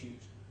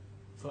substitute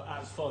for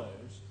as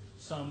follows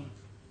some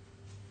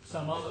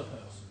other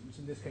persons,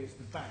 in this case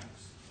the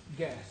banks,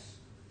 guess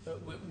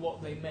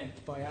what they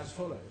meant by as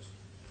follows.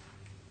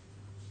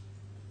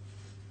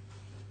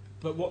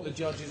 But what the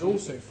judge is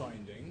also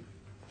finding,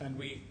 and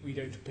we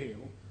don't appeal,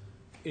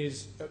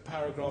 is at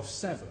paragraph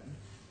 7,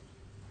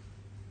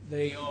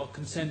 they are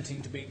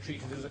consenting to being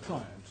treated as a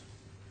client.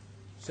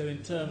 So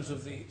in terms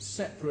of the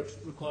separate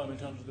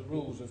requirement under the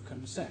rules of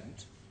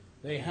consent,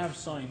 they have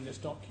signed this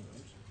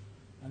document,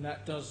 and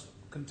that does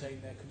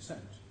contain their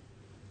consent.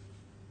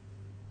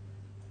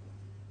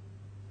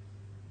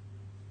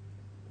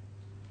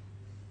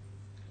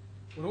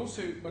 Well,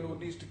 also, one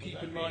needs to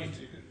keep in mind...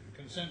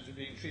 Consent to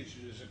being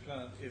treated as a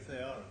client if they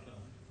are a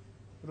client.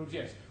 Well,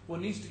 yes,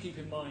 one needs to keep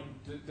in mind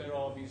that there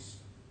are these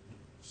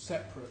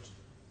separate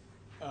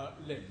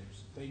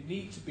limbs. They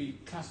need to be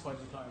classified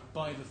as a client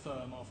by the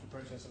firm after the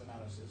process of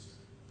analysis,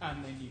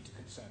 and they need to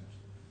consent.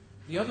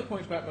 The other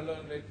point about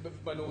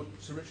my Lord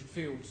Sir Richard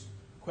Field's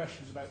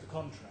questions about the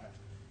contract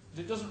is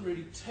it doesn't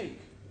really take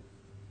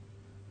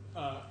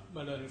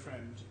my learned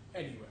friend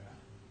anywhere.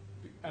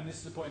 And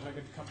this is a point I'm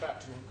going to come back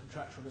to on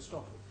contractual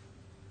estoppel.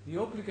 The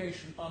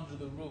obligation under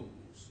the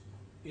rules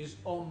is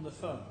on the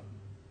firm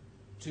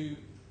to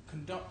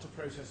conduct a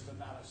process of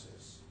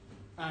analysis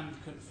and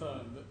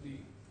confirm that the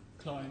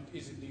client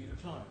is indeed a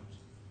client.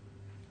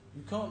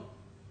 You can't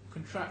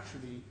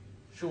contractually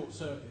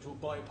short-circuit or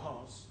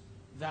bypass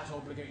that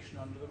obligation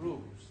under the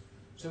rules.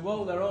 So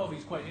while there are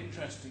these quite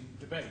interesting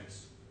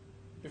debates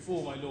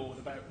before my Lord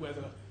about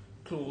whether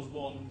Clause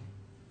 1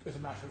 as a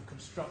matter of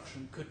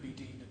construction could be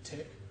deemed a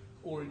tick,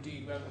 or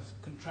indeed whether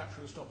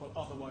contractual estoppel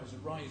otherwise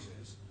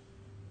arises,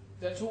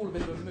 that's all a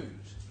bit of a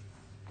moot,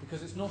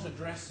 because it's not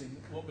addressing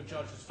what the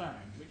judge has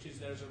found, which is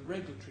there is a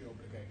regulatory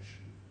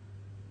obligation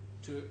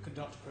to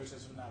conduct a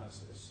process of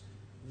analysis.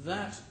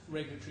 That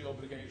regulatory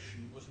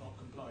obligation was not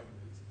complied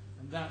with,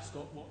 and that's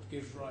got what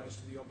gives rise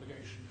to the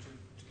obligation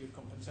to give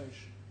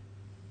compensation.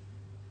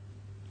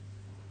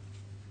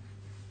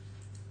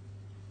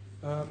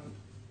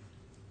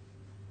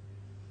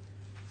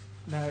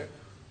 Now,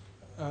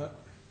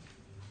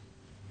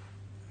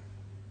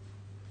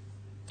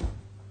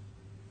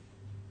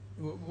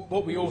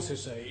 what we also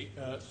say,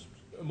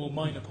 a more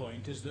minor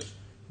point, is that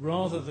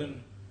rather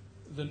than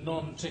the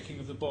non-ticking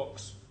of the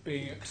box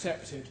being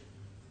accepted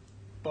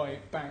by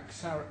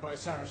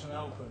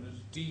Sarasin-Alpen as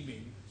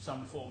deeming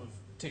some form of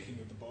ticking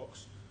of the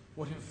box,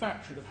 what in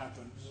fact should have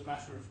happened as a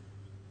matter of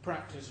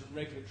practice and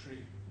regulatory,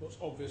 what's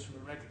obvious from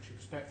a regulatory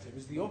perspective,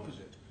 is the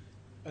opposite.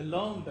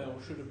 Alarm bell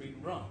should have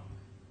been rung.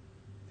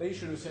 They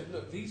should have said,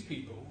 look, these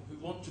people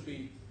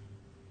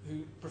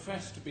who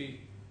profess to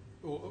be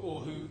or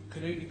who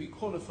can only be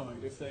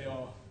qualified if they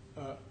are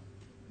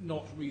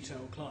not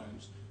retail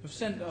clients, have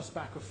sent us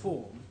back a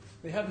form.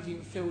 They haven't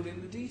even filled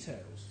in the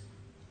details.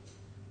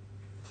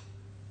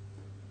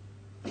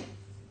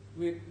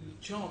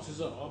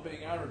 Chances are,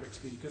 being Arabic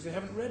speakers, they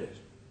haven't read it.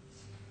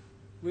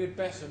 We'd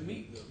better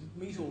meet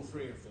all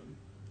three of them,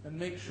 and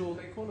make sure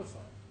they qualify.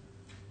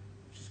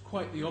 Which is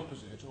quite the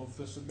opposite of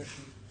the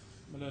submission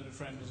my learned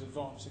friend is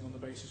advancing on the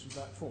basis of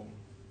that form.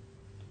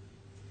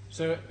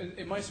 So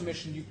in my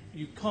submission,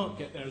 you can't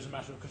get there as a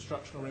matter of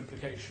construction or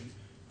implication,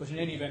 but in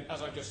any event,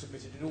 as I've just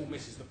submitted, it all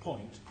misses the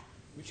point,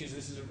 which is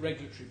this is a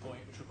regulatory point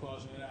which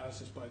requires an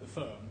analysis by the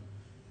firm,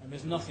 and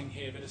there's nothing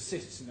here that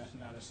assists in that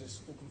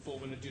analysis or can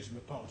form a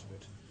legitimate part of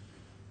it.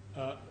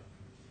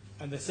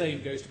 And the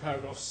same goes to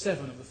paragraph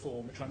 7 of the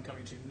form, which I'm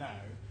coming to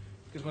now,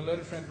 because my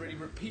learned friend really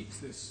repeats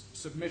this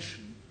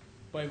submission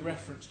by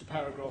reference to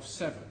paragraph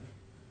 7,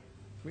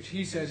 which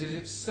he says is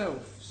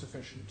itself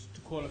sufficient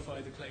to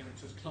qualify the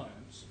claimants as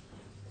clients.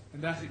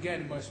 And that,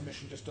 again, in my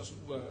submission just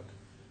doesn't work.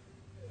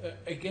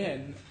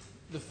 Again,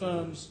 the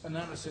firm's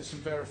analysis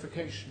and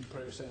verification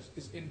process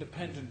is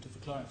independent of the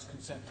client's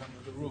consent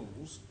under the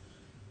rules.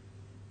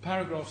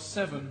 Paragraph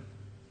 7,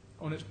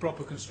 on its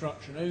proper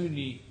construction,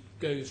 only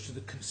goes to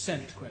the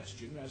consent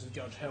question, as the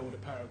judge held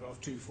at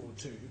paragraph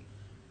 242,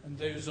 and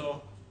those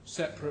are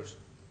separate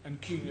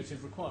and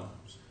cumulative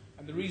requirements.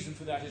 And the reason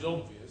for that is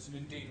obvious, and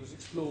indeed was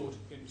explored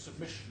in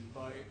submission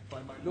by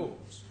my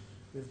lords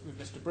with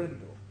Mr.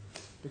 Brindle,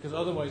 because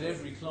otherwise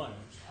every client,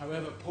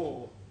 however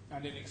poor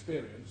and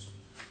inexperienced,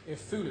 if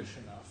foolish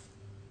enough,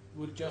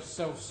 would just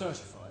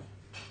self-certify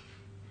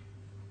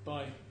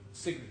by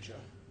signature,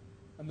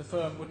 and the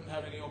firm wouldn't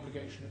have any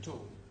obligation at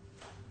all.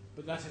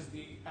 But that is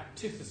the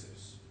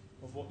antithesis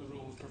of what the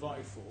rules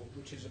provide for,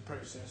 which is a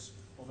process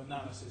of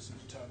analysis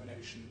and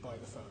determination by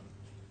the firm.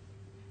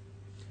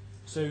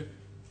 So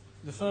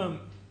the firm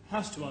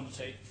has to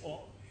undertake,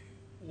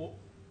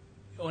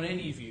 on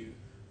any view,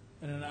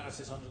 an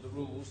analysis under the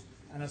rules,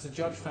 and as the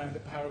judge found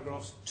at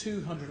paragraphs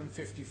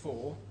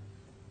 254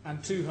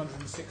 and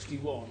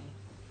 261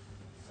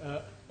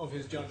 of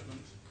his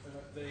judgment,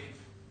 they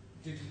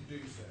didn't do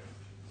so.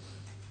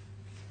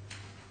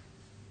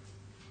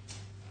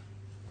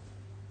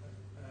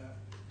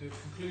 The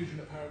conclusion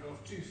of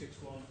paragraph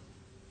 261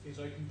 is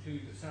I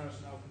conclude that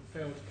Sarasin-Alpen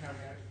failed to carry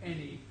out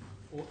any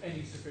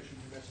sufficient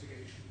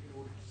investigation in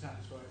order to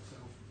satisfy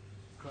itself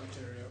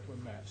criteria were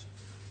met.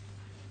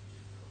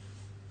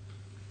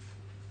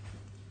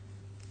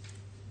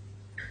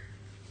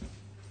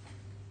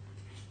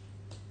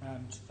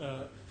 And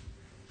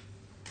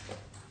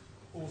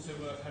also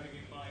worth having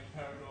in mind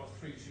paragraph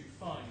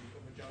 325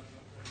 of the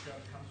judgment, where the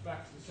judge comes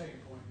back to the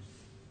same point.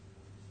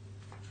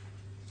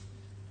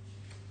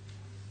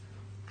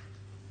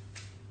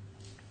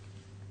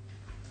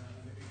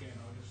 And again,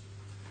 I'll just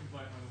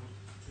invite my lords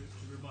to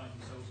remind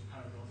themselves of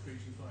paragraph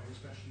 325,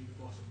 especially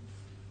the bottom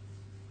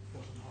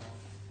half.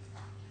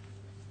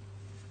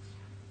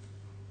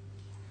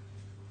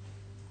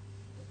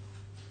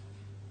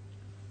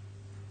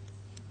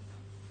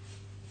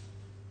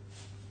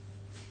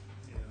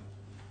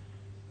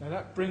 Now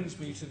that brings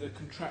me to the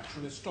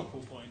contractual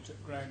estoppel point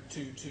at ground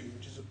 2.2,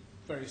 which is a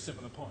very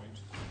similar point.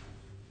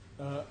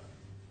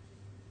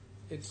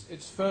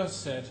 It's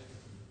first said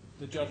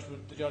the judge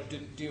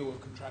didn't deal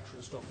with contractual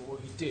estoppel, or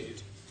he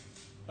did.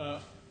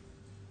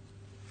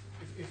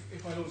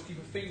 If my lords keep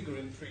a finger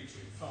in 3.2.5,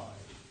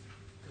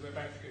 because we're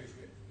about to go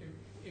through it,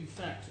 in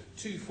fact, at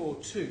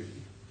 2.4.2,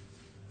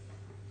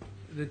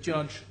 the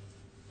judge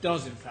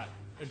does in fact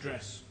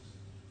address.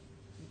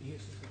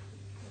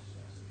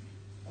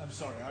 I'm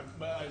sorry, I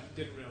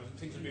didn't realise.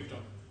 Things have moved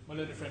on. My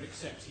learned friend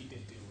accepts he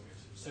did deal with it.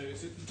 So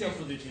it's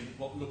definitely in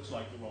what looks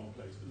like the wrong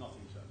place, but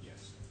nothing to.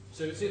 Yes.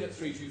 So it's in at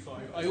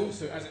 3.2.5. I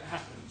also, as it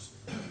happens,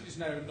 it's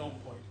now a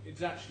non-point.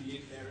 It's actually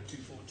in there at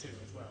 2.4.2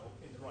 as well,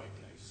 in the right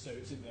place. So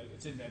it's in there.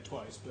 It's in there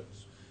twice, but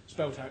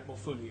spelt out more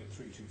fully at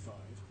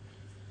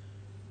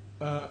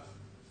 3.2.5.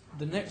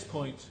 The next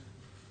point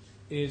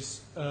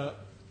is.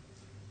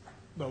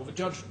 Well, the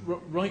judge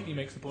rightly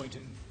makes the point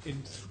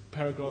in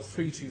paragraph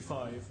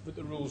 325 that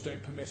the rules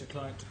don't permit a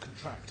client to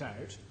contract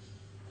out,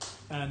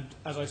 and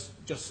as I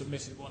just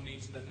submitted, one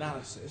needs an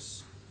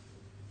analysis,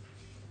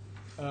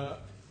 I've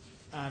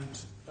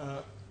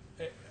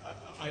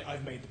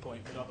made the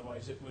point that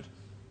otherwise it would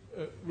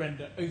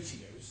render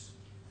otiose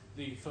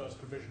the first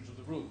provisions of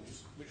the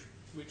rules,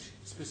 which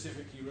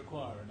specifically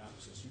require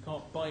analysis. You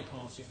can't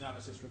bypass the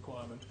analysis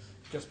requirement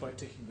just by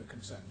ticking the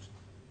consent.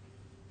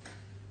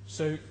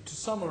 So, to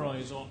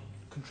summarise on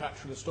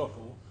contractual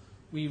estoppel,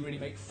 we really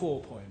make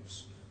 4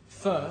 points.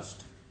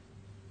 First,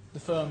 the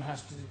firm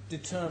has to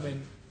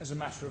determine, as a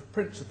matter of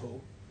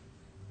principle,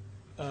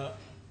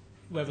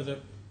 whether the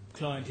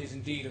client is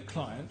indeed a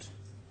client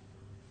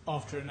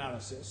after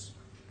analysis.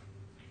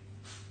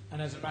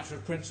 And as a matter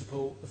of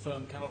principle, the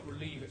firm cannot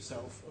relieve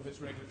itself of its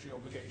regulatory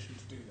obligation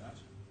to do that.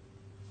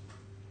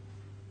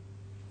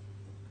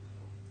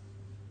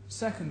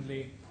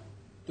 Secondly,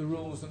 the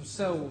rules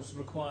themselves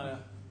require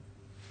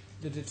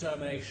the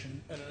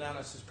determination and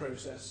analysis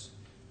process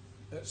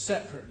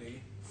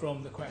separately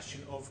from the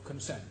question of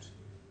consent.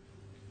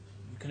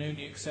 You can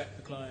only accept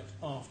the client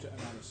after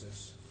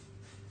analysis.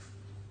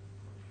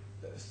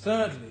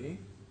 Thirdly,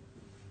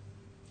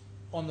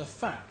 on the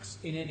facts,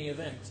 in any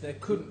event, there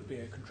couldn't be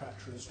a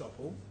contractual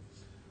estoppel.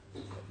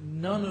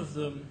 None of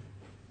them,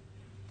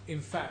 in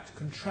fact,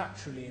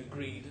 contractually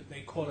agreed that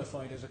they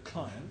qualified as a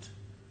client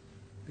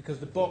because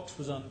the box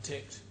was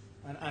unticked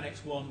and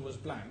Annex 1 was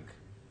blank.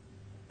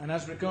 And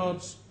as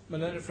regards my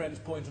learned friend's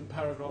point on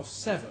paragraph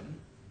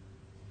 7,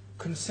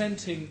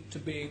 consenting to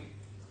being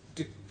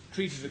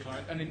treated as a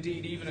client, and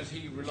indeed even as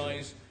he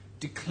relies,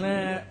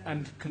 declare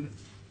and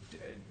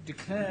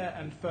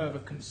further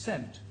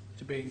consent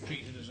to being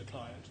treated as a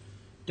client,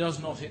 does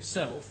not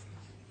itself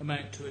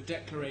amount to a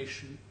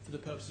declaration for the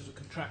purposes of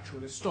contractual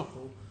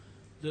estoppel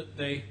that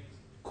they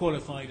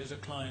qualified as a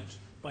client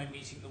by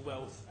meeting the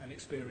wealth and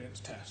experience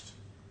test.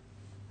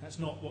 That's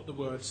not what the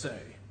words say.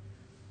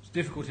 It's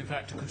difficult, in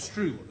fact, to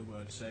construe what the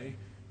words say,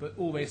 but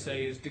all they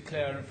say is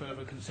declare and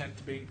further consent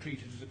to being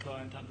treated as a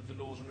client under the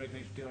laws and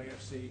regulations of the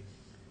IFC,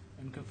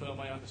 and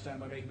confirm I understand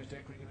by making a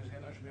mistake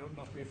I should be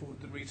not to be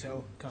afforded the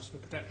retail customer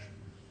protection.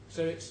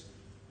 So it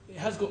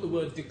has got the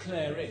word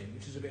declare in,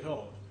 which is a bit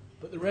odd,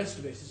 but the rest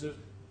of it is a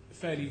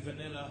fairly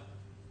vanilla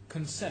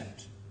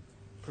consent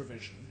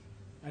provision,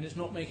 and it's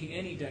not making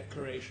any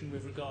declaration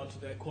with regard to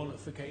their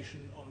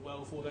qualification on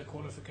wealth or their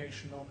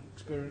qualification on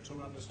experience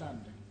or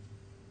understanding.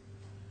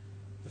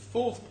 The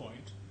fourth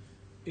point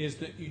is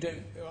that you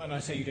don't, and I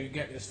say you don't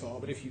get this far,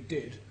 but if you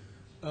did,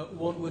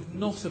 one would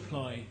not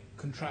apply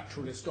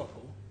contractual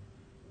estoppel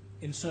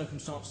in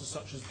circumstances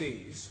such as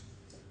these,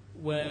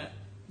 where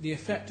the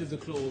effect of the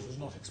clause was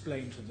not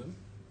explained to them,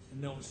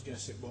 and no one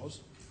suggests it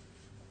was,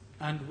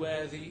 and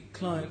where the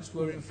clients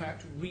were in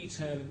fact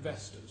retail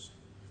investors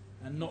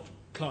and not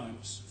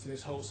clients for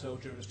this wholesale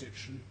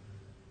jurisdiction,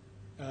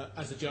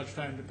 as the judge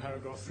found in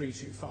paragraph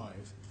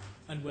 325,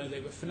 and where they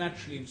were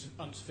financially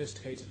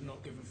unsophisticated and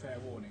not given fair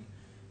warning.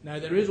 Now,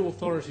 there is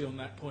authority on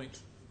that point,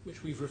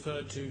 which we've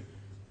referred to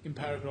in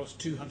paragraphs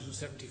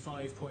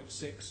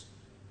 275.6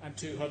 and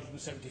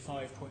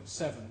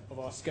 275.7 of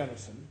our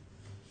skeleton,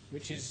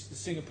 which is the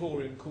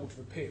Singaporean Court of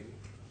Appeal.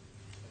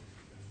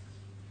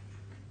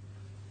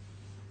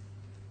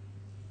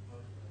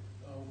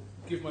 I'll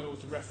give my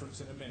lords a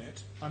reference in a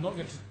minute. I'm not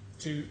going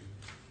to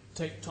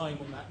take time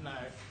on that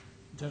now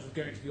in terms of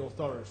going to the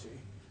authority,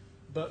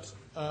 but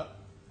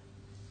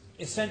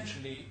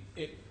essentially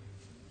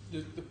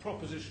the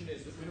proposition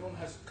is that when one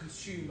has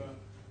consumer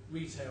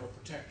retail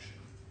protection,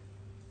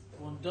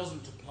 one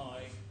doesn't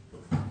apply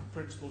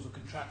principles of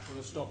contractual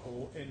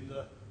estoppel in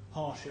the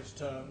harshest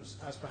terms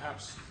as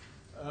perhaps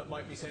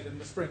might be said in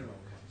the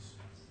Springwell case.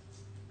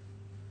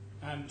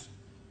 And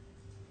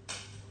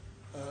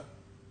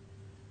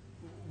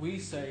we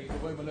say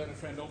the way my learned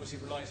friend obviously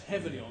relies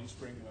heavily on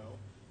Springwell.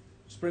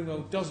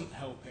 Springwell doesn't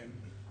help him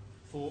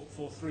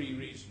for three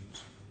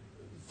reasons.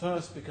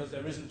 First, because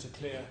there isn't a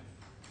clear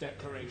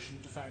declaration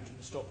to found in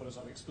estoppel, as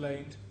I've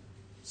explained.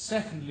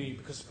 Secondly,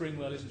 because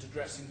Springwell isn't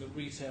addressing the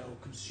retail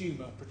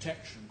consumer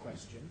protection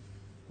question.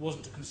 It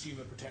wasn't a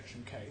consumer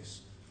protection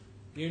case.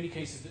 The only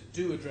cases that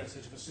do address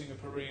it are the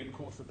Singaporean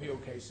Court of Appeal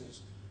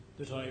cases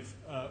that I've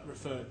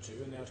referred to,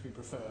 and they are to be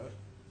preferred.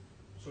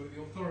 So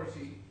the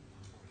authority,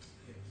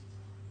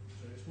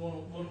 so it's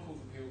one Court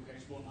of Appeal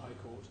case, one High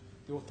Court.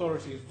 The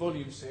authority is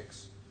Volume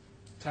 6,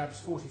 tabs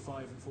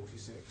 45 and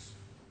 46.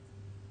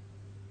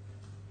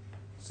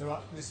 So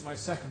this is my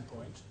second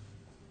point.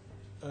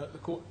 The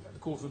Court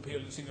of Appeal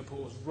in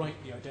Singapore has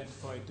rightly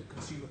identified that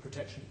consumer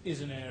protection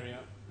is an area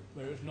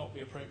where it would not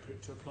be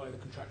appropriate to apply the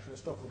contractual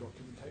estoppel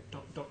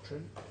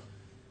doctrine.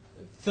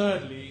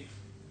 Thirdly,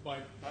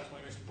 that's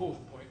my most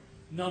important point,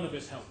 none of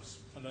this helps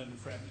a learned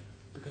friend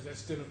because there's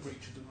still a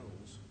breach of the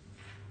rules.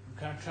 And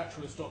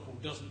contractual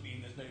estoppel doesn't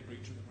mean there's no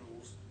breach of the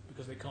rules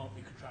because they can't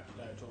be contracted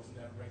out of and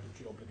they're a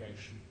regulatory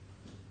obligation.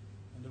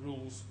 And the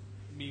rules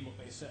mean what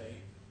they say,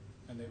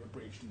 and they were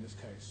breached in this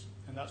case.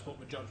 And that's what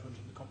the judgment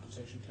and the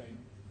compensation claim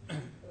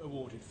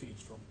awarded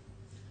feeds from.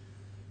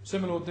 So,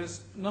 my Lord,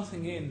 there's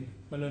nothing in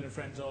my learned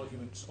friend's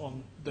arguments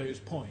on those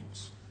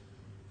points.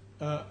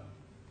 I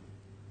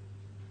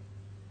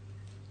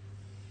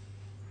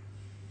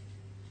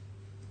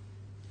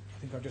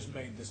think I've just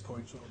made this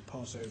point, so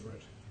I'll pass over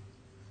it.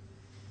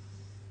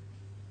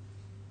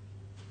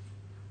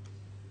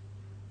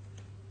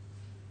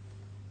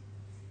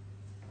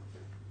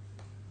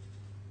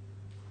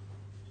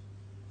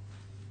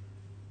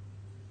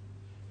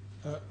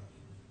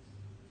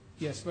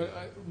 Yes, but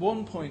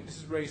one point, this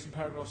is raised in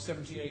paragraph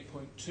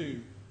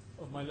 78.2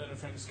 of my learned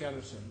friend's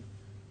skeleton,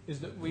 is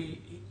that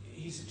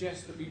he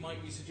suggests that we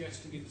might be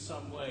suggesting in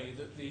some way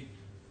that the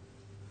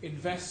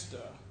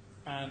investor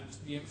and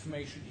the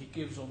information he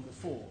gives on the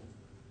form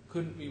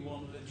couldn't be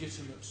one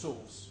legitimate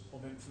source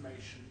of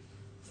information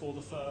for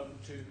the firm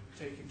to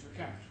take into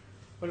account.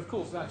 But of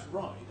course that's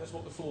right, that's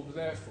what the form's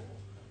there for,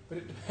 but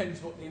it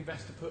depends what the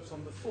investor puts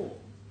on the form.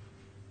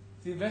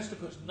 If the investor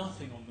puts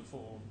nothing on the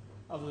form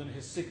other than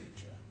his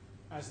signature,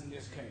 as in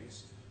this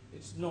case,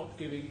 it's not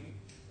giving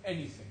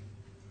anything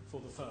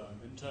for the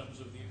firm in terms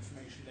of the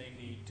information they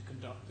need to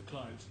conduct the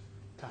client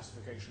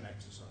classification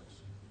exercise.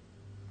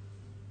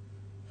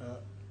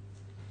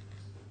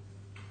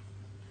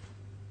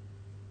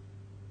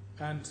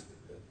 And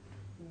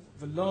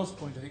the last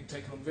point I think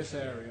taken on this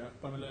area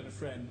by my learned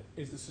friend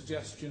is the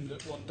suggestion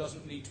that one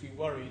doesn't need to be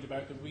worried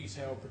about the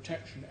retail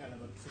protection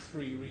element for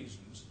three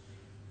reasons.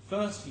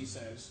 First, he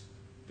says,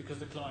 because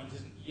the client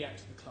isn't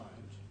yet the client.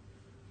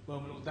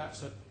 Well,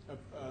 that's an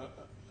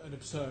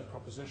absurd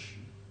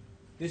proposition.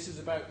 This is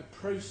about the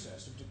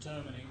process of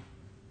determining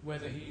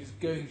whether he is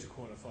going to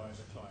qualify as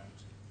a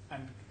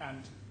client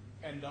and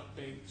end up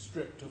being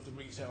stripped of the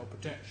retail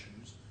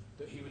protections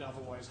that he would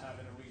otherwise have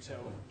in a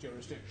retail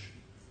jurisdiction.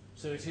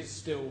 So it is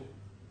still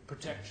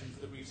protection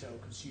for the retail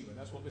consumer.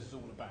 That's what this is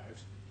all about.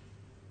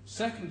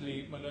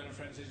 Secondly, my learned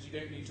friend says you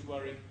don't need to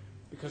worry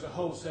because a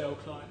wholesale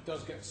client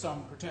does get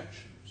some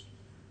protections.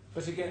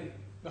 But again,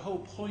 the whole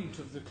point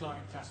of the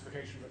client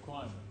classification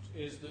requirement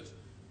is that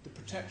the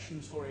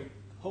protections for a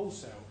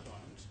wholesale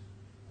client,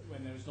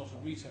 when there is not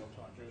a retail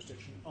client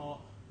jurisdiction, are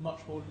much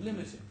more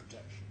limited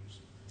protections,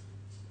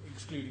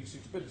 excluding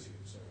suitability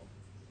and so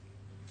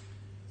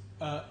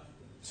on.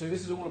 So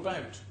this is all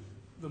about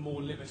the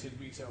more limited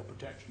retail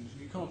protections.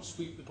 You can't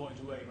sweep the point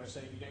away by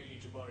saying you don't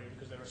need to worry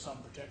because there are some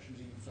protections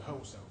even for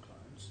wholesale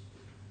clients.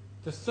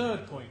 The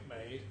third point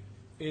made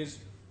is,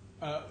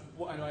 and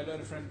I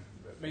learned a friend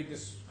made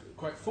this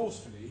quite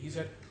forcefully, he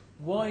said,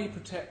 why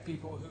protect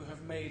people who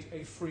have made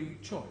a free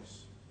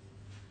choice?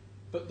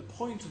 But the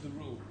point of the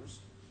rules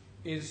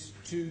is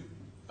to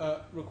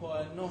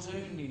require not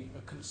only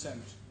a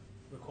consent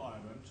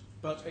requirement,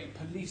 but a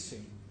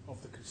policing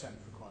of the consent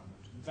requirement.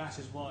 And that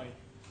is why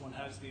one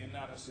has the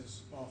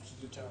analysis after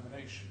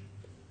determination.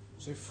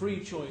 So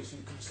free choice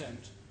and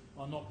consent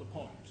are not the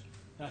point.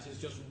 That is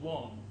just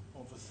one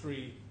of the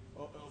three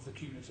of the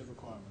cumulative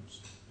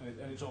requirements,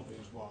 and it's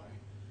obvious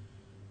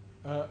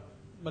why.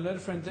 My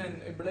learned friend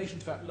then, in relation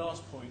to that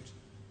last point,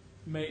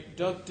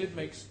 did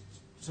make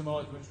some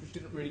arguments which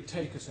didn't really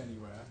take us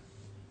anywhere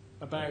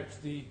about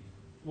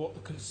what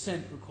the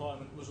consent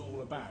requirement was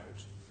all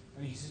about,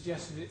 and he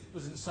suggested it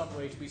was in some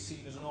way to be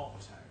seen as an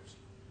opt-out,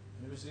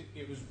 and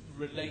it was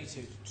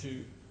related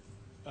to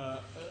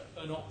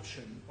an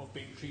option of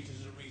being treated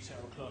as a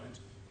retail client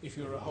if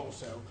you're a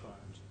wholesale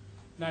client.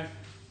 Now,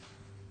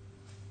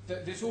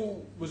 this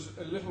all was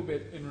a little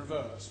bit in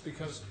reverse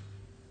because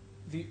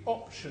the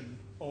option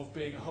of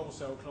being a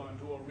wholesale client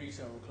or a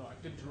retail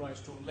client didn't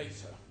arise till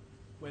later,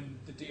 when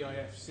the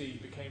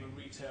DIFC became a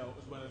retail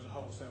as well as a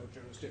wholesale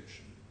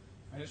jurisdiction.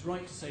 And it's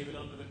right to say that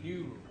under the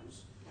new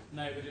rules,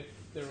 now that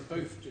there are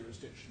both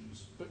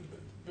jurisdictions,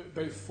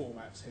 both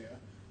formats here,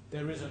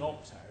 there is an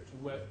opt-out,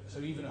 so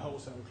even a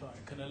wholesale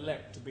client can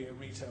elect to be a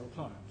retail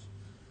client.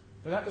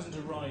 But that doesn't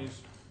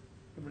arise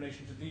in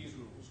relation to these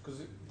rules, because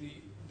the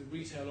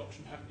retail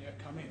option hadn't yet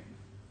come in.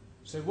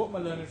 So what my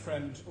learned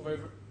friend, although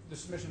the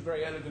submission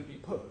very elegantly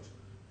put,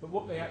 but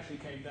what they actually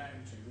came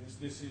down to is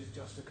this is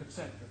just a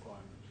consent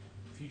requirement.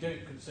 If you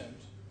don't consent,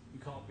 you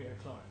can't be a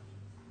client,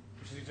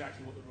 which is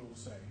exactly what the rules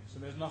say. So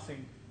there's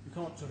nothing, you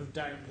can't sort of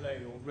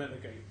downplay or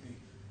relegate the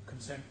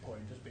consent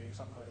point as being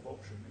some kind of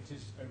option. It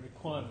is a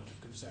requirement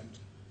of consent,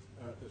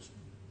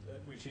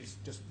 which is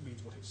just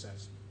means what it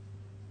says.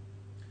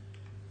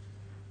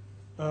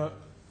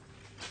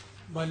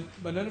 My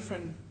learned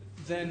friend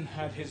then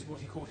had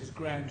what he called his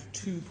ground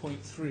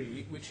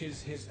 2.3, which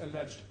is his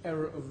alleged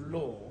error of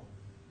law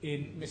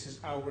in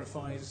Mrs.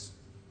 Al-Rifai's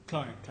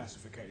client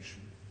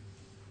classification.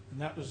 And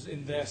that was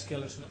in their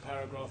skeleton at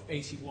paragraph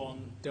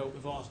 81, dealt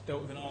with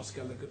in our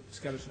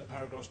skeleton at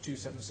paragraphs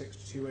 276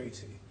 to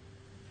 280.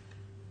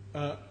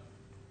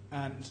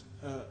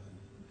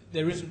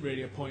 There isn't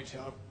really a point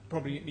here. I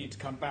probably need to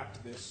come back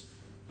to this,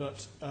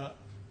 but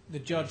the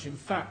judge in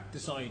fact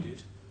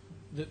decided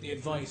that the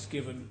advice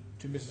given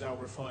to Mrs.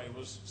 Al-Rifai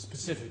was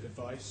specific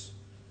advice,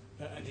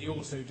 and he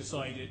also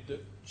decided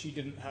that she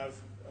did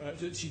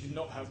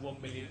not have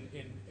 1 million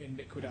in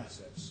liquid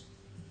assets.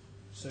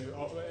 So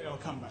I'll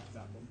come back to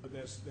that one, but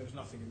there's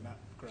nothing in that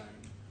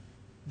ground.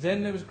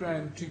 Then there was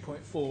ground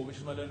 2.4, which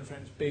is my learned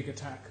friend's big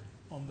attack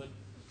on the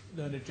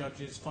learned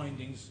judge's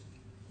findings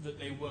that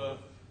they were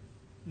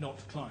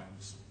not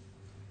clients.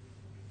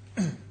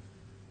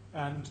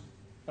 And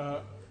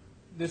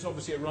this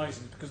obviously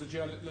arises because the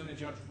learned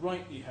judge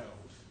rightly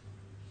held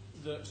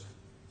that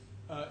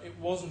it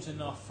wasn't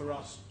enough for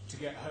us to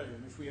get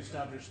home if we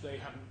established they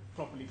hadn't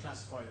properly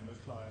classified them as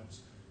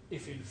clients,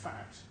 if in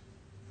fact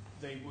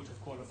they would have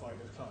qualified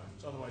as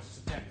clients. Otherwise it's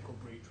a technical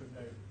breach with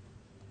no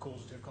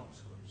causative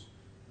consequence.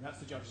 And that's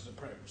the judge's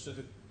approach. So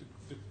the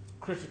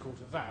critical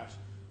to that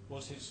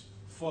was his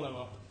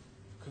follow-up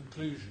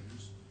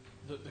conclusions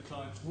that the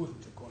clients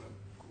wouldn't have qualified.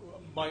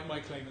 My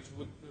clients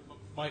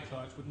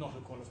would not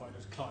have qualified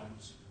as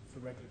clients for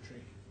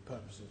regulatory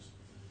purposes.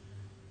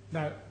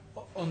 Now,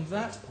 on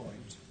that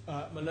point,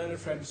 my learned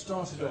friend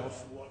started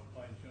off. On what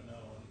point you're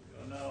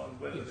now on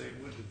whether they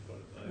would have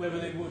qualified. Whether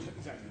they would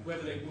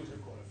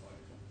have qualified.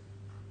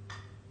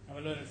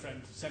 And my learned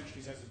friend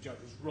essentially says the judge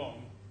was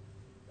wrong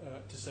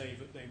to say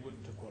that they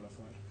wouldn't have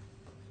qualified.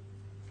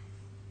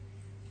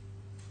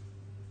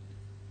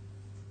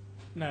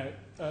 Now,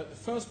 the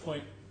first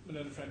point my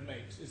learned friend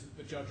makes is that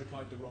the judge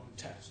applied the wrong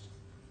test.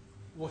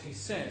 What he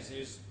says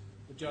is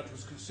the judge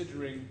was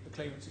considering the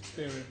claimant's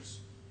experience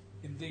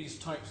in these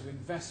types of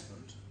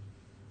investment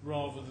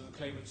rather than the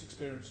claimant's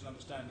experience and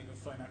understanding of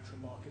financial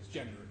markets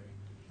generally.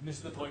 And this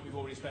is the point we've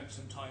already spent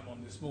some time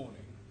on this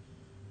morning.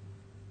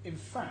 In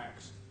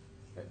fact,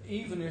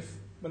 even if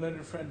my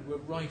learned friend were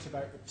right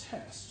about the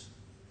test,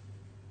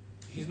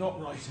 he's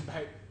not right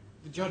about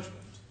the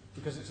judgment,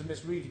 because it's a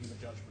misreading of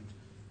the judgment.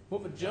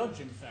 What the judge,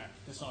 in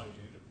fact, decided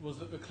was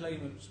that the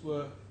claimants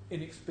were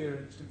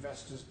inexperienced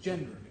investors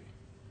generally.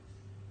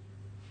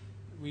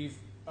 We've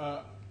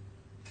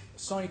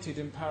cited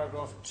in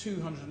paragraph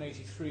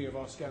 283 of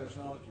our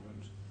skeleton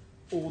argument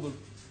all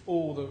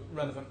the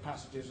relevant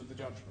passages of the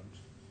judgment.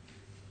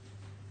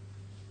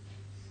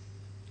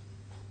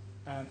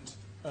 And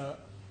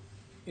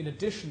in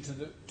addition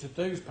to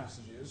those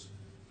passages,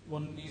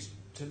 one needs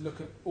to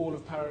look at all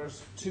of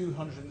paragraphs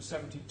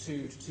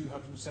 272 to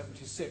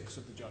 276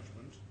 of the judgment.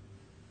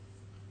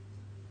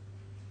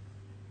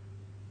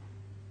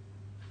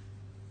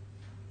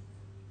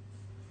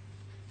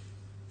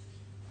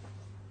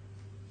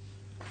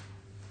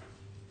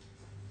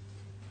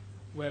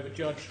 Where the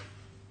judge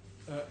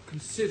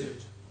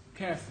considered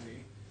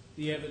carefully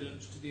the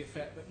evidence to the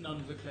effect that none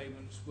of the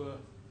claimants were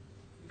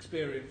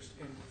experienced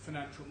in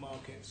financial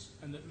markets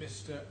and that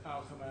Mr.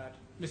 Al-Hamad,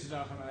 Mrs.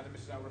 Al-Hamad and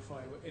Mrs.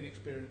 Al-Rifai were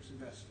inexperienced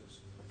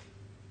investors.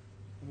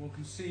 And one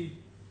can see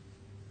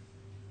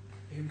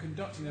him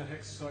conducting that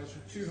exercise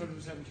from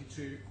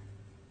 272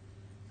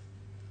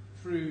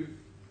 through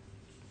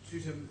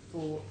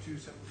 274,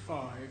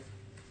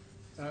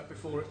 275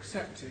 before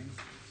accepting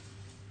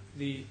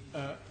the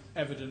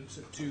evidence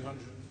at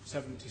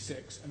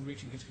 276 and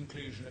reaching his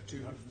conclusion at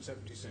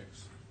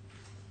 276.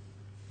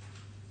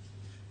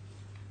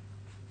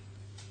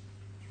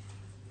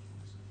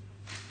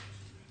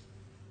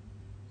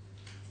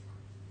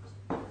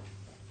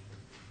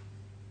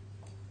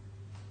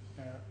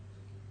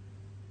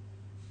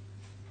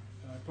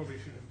 I probably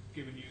should have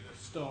given you the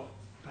start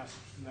passage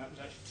from that. It was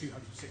actually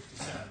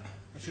 267.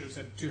 I should have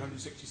said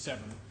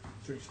 267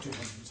 through to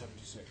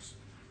 276.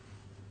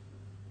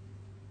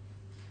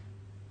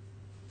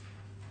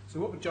 So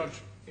what the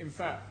judge, in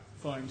fact,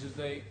 finds is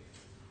they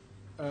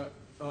are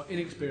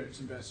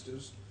inexperienced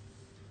investors.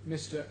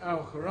 Mr.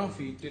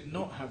 Al-Khorafi did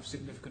not have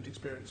significant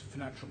experience in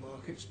financial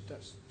markets,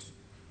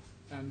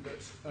 and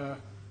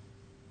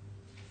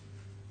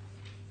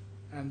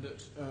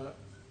that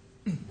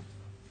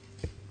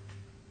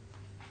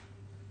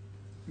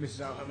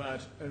Mrs.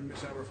 Al-Hamad and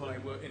Mrs.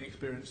 Al-Rifai were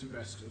inexperienced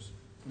investors.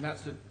 And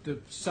that's the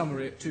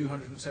summary at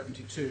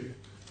 272,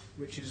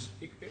 which is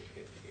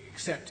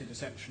accepted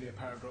essentially at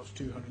paragraphs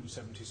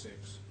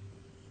 276.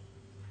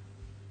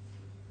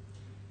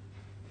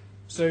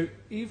 So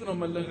even on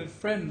my learned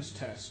friend's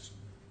test,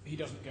 he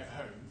doesn't get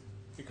home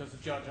because the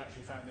judge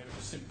actually found they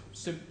were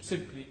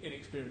simply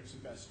inexperienced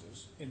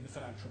investors in the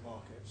financial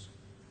markets.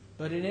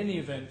 But in any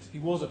event, he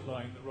was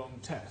applying the wrong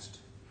test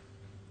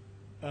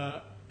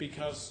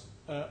because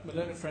my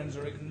learned friends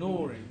are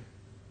ignoring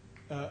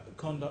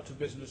Conduct of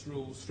Business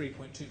Rules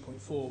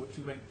 3.2.4, which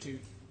we went to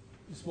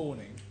this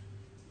morning,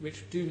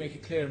 which do make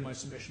it clear in my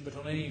submission, but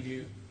on any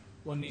view,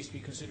 one needs to be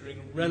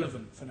considering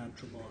relevant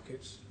financial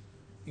markets,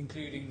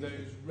 including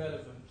those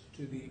relevant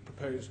to the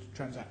proposed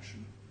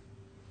transaction.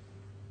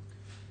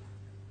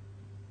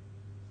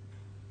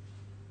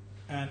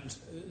 And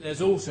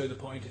there's also the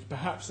point, it's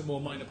perhaps a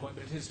more minor point,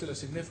 but it is still a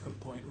significant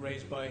point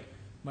raised by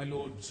my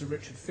Lord Sir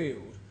Richard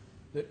Field,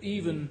 that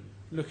even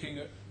looking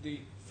at the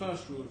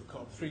first rule of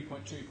COB,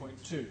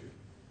 3.2.2,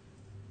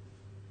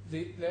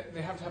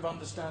 they have to have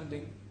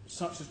understanding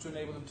such as to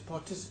enable them to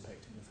participate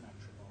in the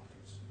financial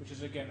markets, which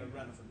is again a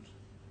relevant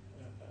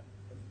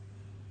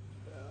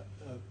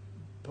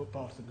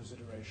part of the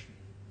consideration.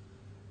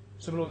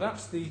 So, well,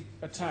 that's the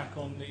attack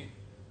on the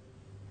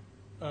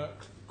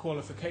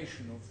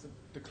qualification of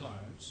the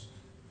clients.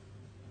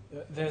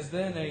 There's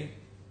then a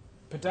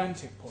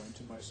pedantic point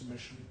in my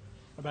submission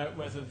about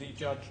whether the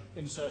judge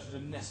inserted a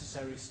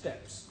necessary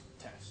steps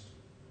test.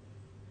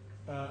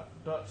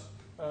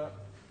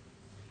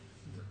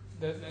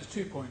 There's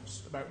 2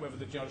 points about whether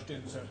the judge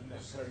did insert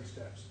necessary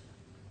steps.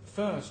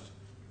 First,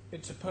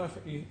 it's a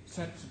perfectly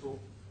sensible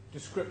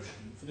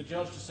description for the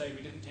judge to say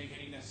we didn't take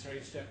any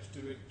necessary steps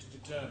to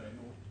determine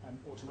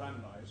or to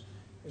analyse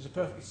is a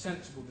perfectly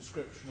sensible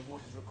description of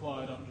what is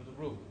required under the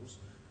rules,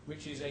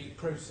 which is a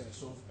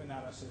process of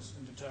analysis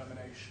and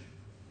determination.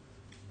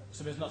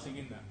 So there's nothing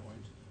in that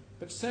point.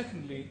 But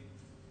secondly,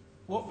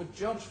 what the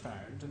judge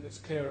found, and it's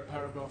clear at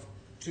paragraph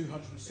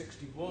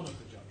 261 of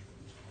the judgment,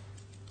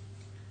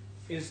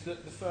 is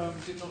that the firm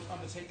did not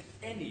undertake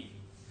any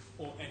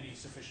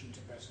sufficient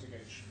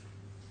investigation.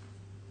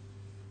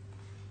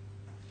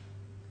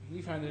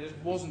 He found that it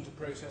wasn't a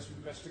process of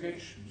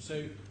investigation.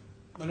 So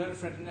my learned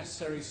friend's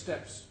necessary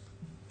steps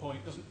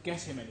point doesn't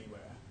get him anywhere,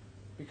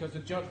 because the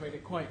judge made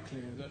it quite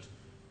clear that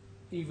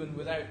even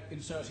without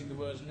inserting the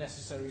words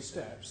necessary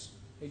steps,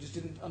 they just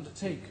didn't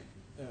undertake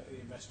the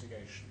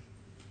investigation.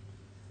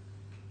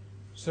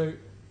 So,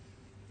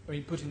 I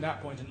mean, putting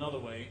that point another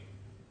way,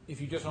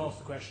 if you just ask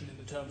the question in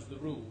the terms of the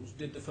rules,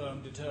 did the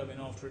firm determine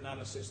after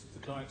analysis that the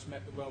clients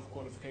met the wealth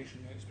qualification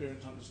and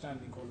experience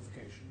understanding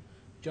qualification?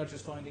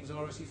 Judge's findings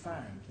are as he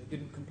found. They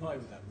didn't comply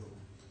with that rule.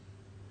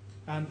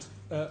 And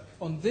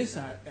on this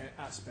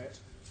aspect,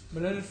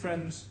 my learned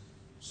friend's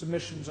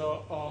submissions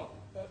are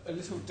a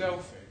little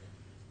Delphic,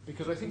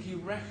 because I think he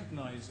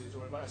recognises,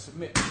 or if I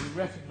submit, he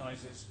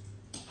recognises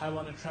how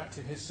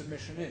unattractive his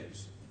submission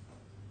is.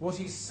 What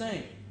he's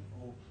saying,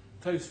 or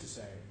close to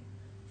saying,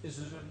 is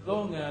that as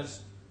long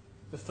as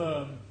the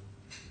firm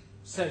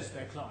says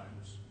they're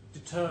clients,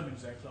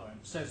 determines they're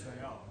clients, says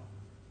they are,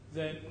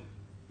 then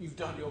you've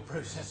done your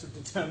process of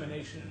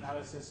determination and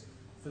analysis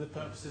for the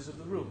purposes of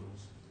the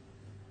rules,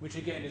 which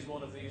again is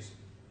one of these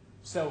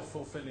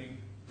self-fulfilling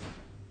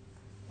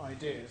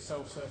ideas,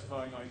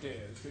 self-certifying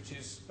ideas, which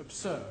is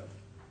absurd.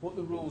 What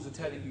the rules are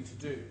telling you to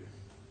do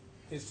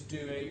is to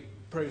do a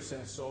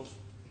process of,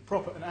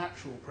 proper and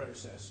actual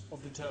process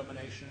of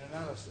determination and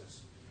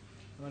analysis.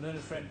 And my learned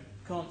friend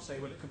can't say,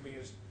 well, it can be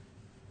as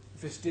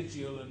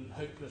vestigial and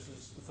hopeless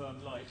as the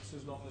firm likes,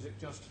 as long as it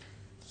just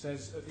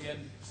says at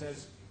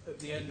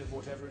the end of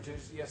whatever it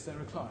is, yes, they're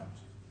a client.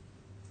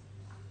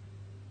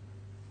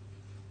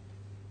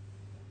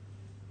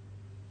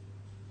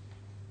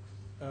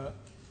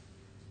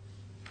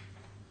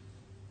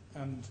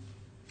 And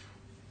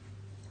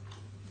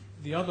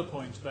the other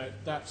point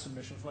about that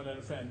submission from my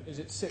learned friend is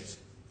it sits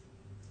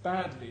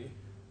badly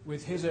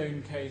with his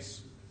own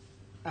case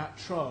at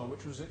trial,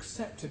 which was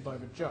accepted by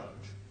the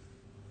judge,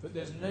 that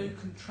there's no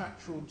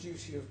contractual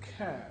duty of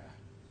care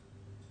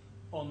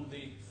on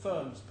the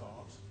firm's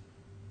part,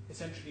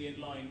 essentially in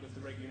line with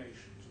the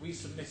regulations. We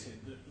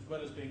submitted that, as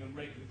well as being a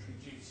regulatory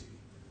duty,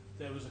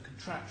 there was a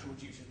contractual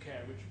duty of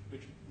care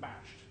which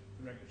matched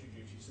the regulatory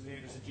duty. So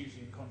there was a duty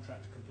in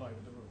contract to comply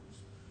with the rules.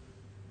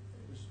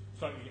 It was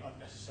slightly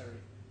unnecessary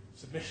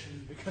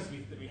submission because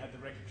we had the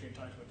regulatory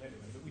entitlement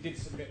anyway, but we did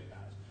submit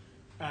that.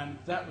 And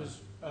that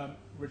was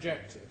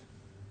rejected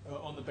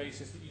on the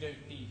basis that you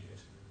don't need it,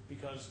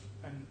 because,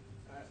 and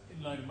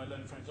in line with my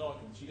learned friend's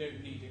arguments, you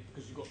don't need it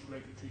because you've got the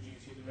regulatory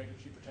duty and the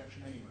regulatory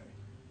protection anyway.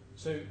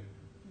 So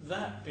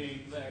that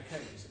being their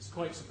case, it's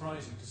quite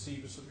surprising to see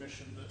the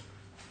submission that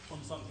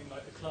on something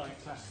like the client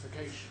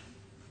classification,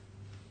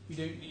 you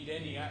don't need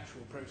any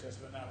actual process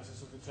of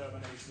analysis or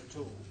determination at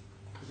all,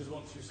 because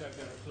once you've said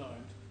they're a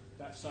client,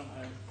 that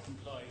somehow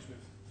complies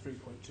with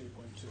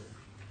 3.2.2.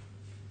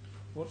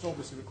 What's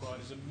obviously required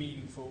is a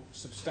meaningful,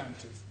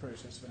 substantive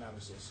process of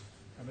analysis,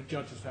 and the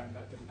judge has found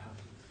that didn't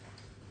happen.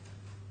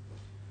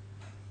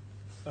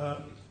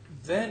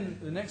 Then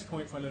the next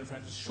point for my learned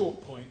friend, a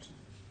short point,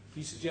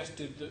 he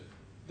suggested that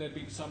there'd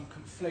been some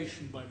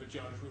conflation by the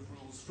judge with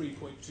rules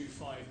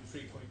 3.25 and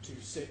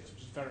 3.26,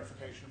 which is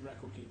verification of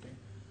record keeping.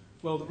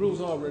 Well, the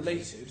rules are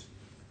related,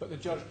 but the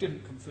judge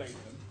didn't conflate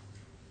them.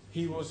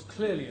 He was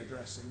clearly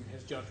addressing in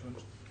his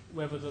judgment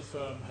whether the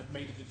firm had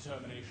made a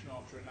determination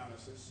after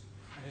analysis,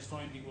 and his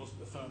finding was that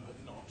the firm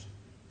had not.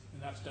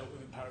 And that's dealt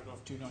with in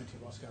paragraph 290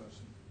 of our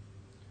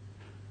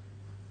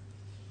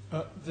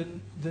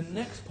skeleton. The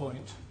next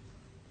point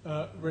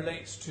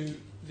relates to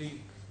the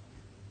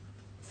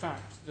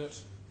fact that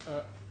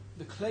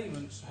the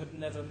claimants had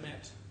never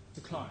met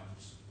the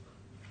clients.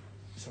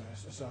 Sorry, I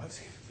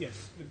start.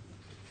 Yes,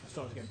 I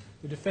start again.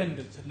 The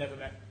defendants had never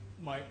met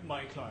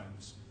my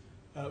clients,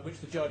 which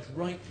the judge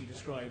rightly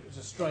described as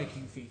a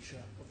striking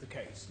feature of the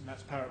case, and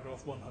that's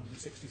paragraph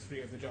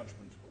 163 of the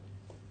judgment.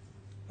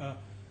 My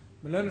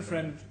learned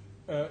friend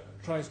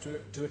tries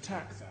to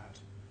attack that,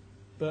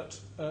 but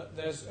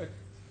there's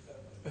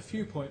a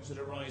few points that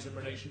arise in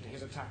relation to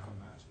his attack on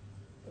that.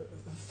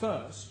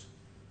 First,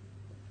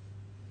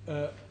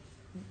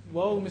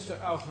 while Mr.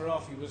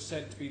 Khorafi was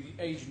said to be the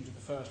agent of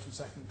the first and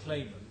second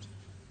claimant,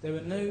 there were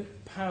no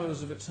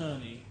powers of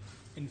attorney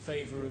in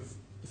favour of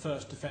the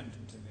first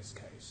defendant in this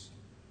case,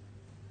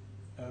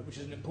 which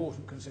is an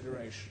important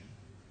consideration.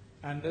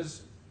 And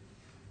as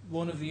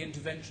one of the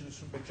interventions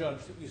from the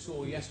judge that we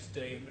saw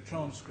yesterday in the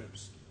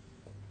transcripts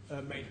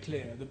made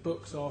clear, the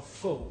books are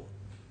full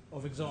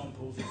of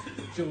examples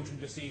of children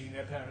deceiving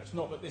their parents.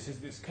 Not that this is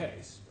this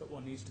case, but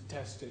one needs to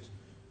test it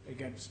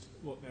against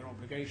what their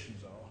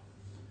obligations are.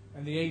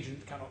 And the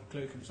agent cannot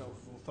cloak himself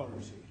with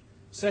authority.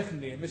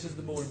 Secondly, and this is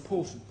the more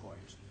important point,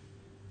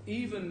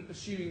 even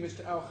assuming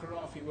Mr.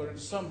 Khorafi were in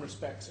some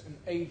respects an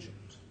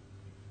agent,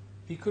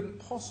 he couldn't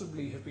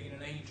possibly have been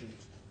an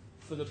agent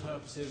for the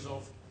purposes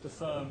of the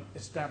firm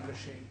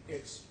establishing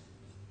its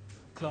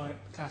client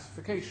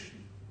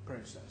classification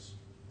process.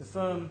 The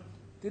firm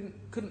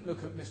couldn't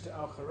look at Mr.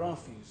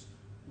 Khorafi's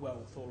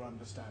wealth or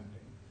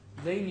understanding.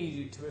 They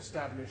needed to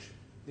establish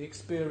the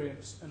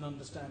experience and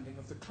understanding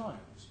of the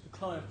clients. The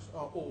clients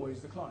are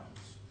always the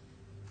clients.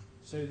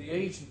 So the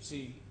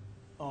agency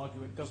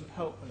argument doesn't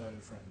help my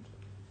learned friend.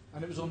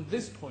 And it was on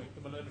this point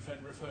that my learned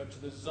friend referred to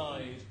the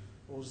Zaid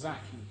or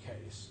Zaki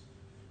case.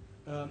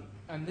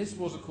 And this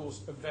was, of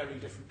course, a very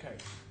different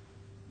case.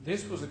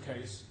 This was a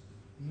case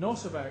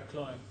not about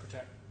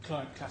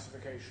client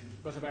classification,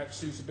 but about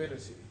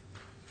suitability.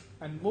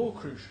 And more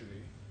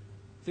crucially,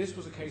 this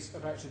was a case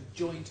about a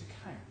joint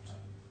account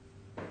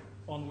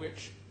on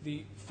which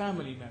the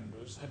family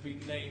members had been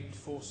named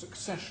for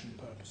succession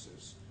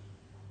purposes.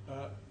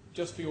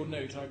 Just for your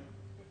note,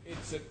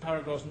 it's at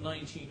paragraphs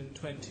 19 and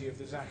 20 of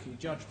the Zaki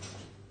judgment.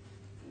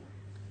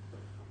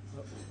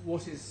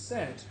 What is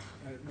said,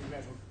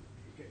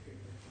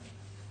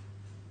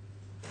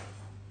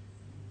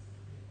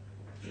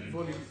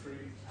 volume 3,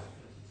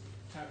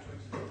 tab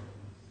 22.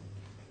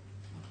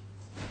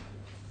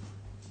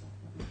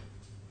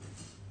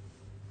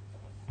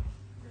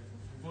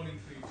 Volume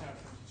 3, tab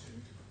 22.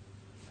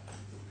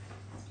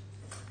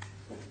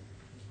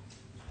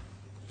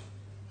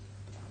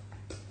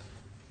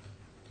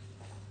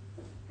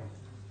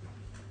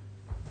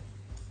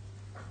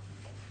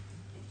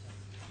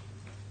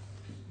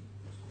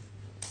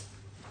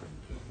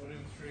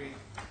 Volume 3,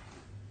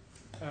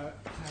 tab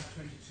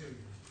 22.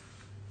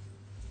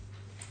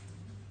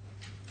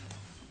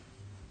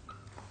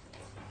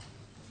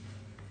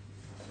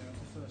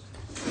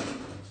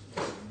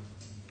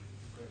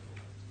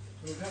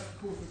 So that's the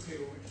Court of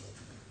Appeal, which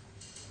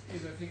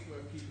is, I think,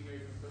 worth keeping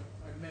open, but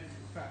I meant,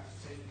 in fact,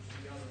 to take it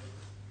to the other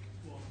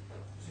one.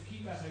 So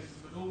keep that open,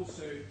 but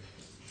also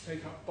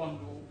take up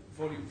bundle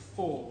volume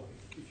 4,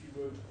 if you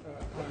would,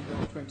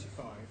 paragraph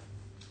 25.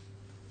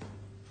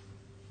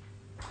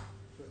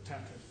 So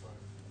tab 25.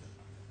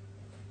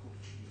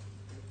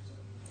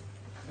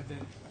 And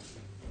then...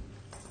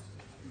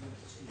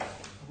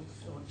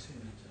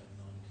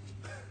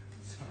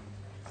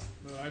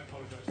 Well, I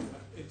apologise for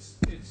that. It's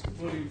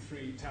volume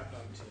 3, tab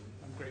 19.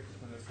 I'm grateful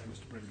to my old friend,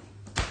 Mr. Brindle.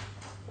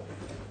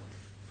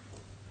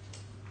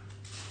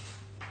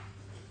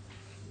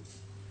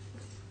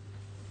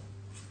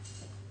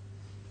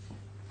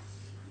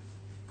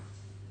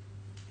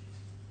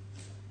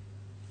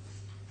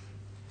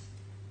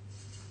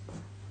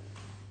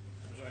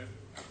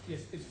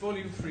 Yes, it's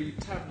volume 3,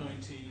 tab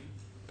 19,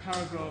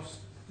 paragraphs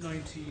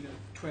 19 and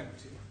 20,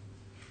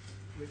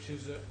 which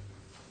is at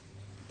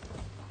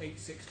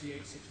 860,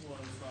 861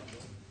 on the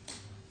bundle.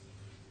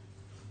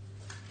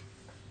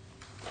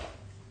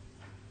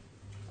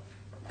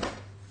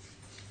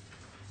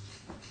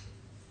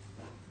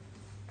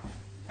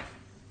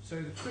 So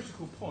the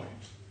critical point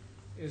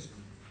is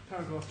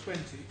paragraph 20.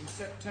 In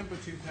September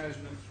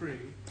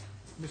 2003,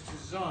 Mr.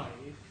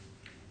 Zaid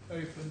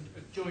opened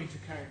a joint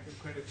account with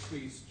Credit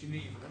Suisse,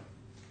 Geneva.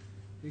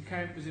 The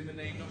account was in the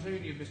name not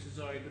only of Mr.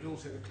 Zaid but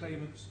also the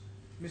claimants.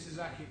 Mrs.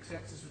 Zaki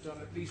accepts this was done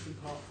at least in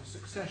part for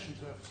succession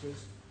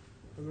purposes.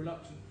 A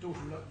daughter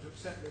reluctant to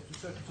accept this, and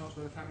circumstances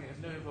where the family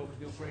had no involvement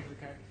in the operation of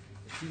the account.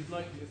 it seems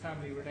likely the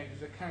family were named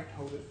as account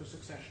holders for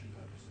succession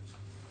purposes.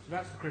 So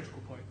that's the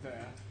critical point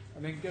there.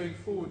 And then going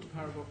forward to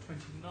paragraph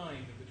 29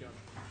 of the judgment.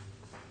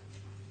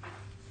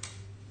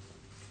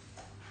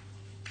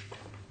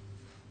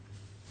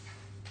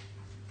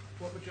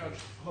 What the judge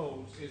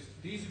holds is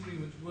these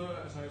agreements were,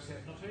 as I have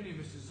said, not only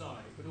of Mr.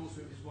 Zai, but also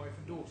of his wife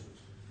and daughters.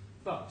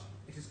 But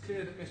it is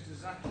clear that Mr.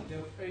 Zaki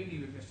dealt only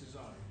with Mr.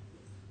 Zai.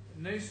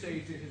 At no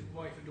stage did his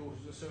wife and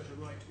daughters assert a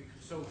right to be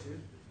consulted.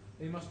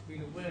 They must have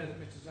been aware that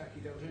Mr.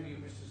 Zaki dealt only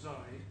with Mr.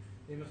 Zai.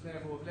 They must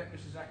therefore have let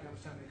Mr. Zaki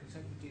understand they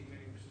consented to dealing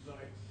only with Mr.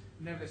 Zai.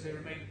 Nevertheless, they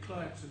remained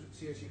clients of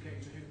CSUK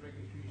to whom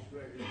regulatory duties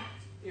were owed.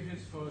 Even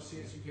insofar as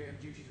CSUK had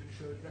duty to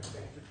ensure that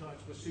recommendations of the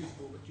clients were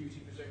suitable, but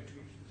duty was owed to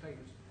each of the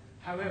claimants.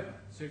 However,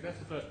 so that's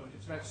the first point,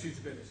 it's about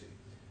suitability.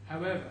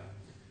 However,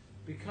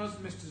 because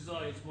Mr.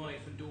 Zai's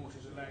wife and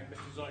daughters allowed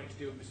Mr. Zai to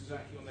deal with Mr.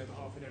 Zaki on their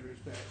behalf in every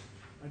respect,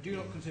 I do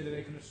not consider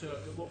they can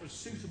assert that what was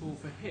suitable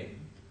for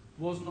him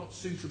was not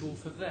suitable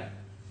for them.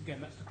 Again,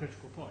 that's the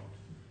critical point.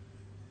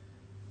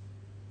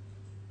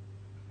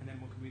 And then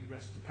one can read the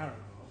rest of the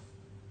paragraph.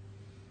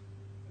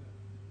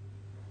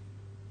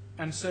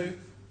 And so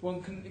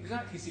one can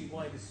exactly see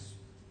why this is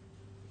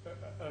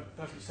a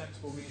perfectly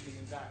sensible reasoning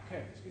in that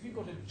case. If you've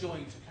got a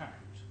joint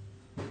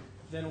account,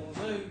 then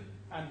although,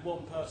 and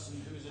one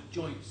person who is a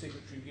joint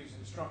signatory gives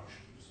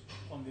instructions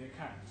on the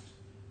account,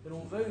 then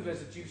although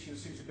there's a duty of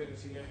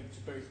suitability owed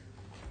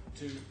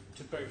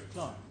to both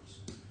clients,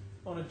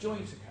 on a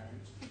joint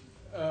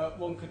account,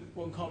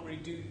 one can't really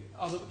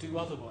do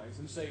otherwise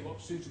than say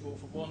what's suitable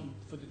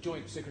for the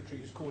joint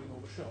secretary who's calling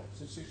all the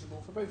shots is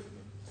suitable for both of them.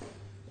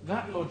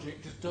 That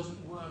logic just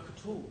doesn't work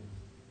at all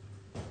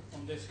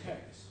on this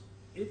case.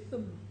 If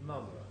the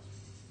mother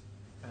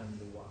and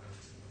the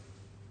wife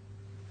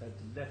had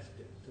left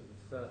it to the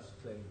first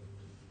claimant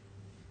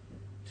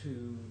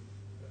to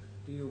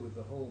deal with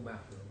the whole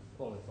matter of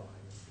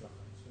qualifying the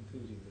clients,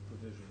 including the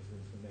provision of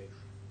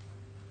information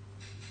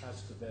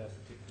as to their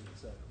particular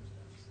circumstances,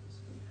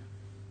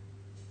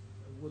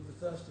 would the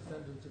first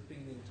defendant have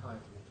been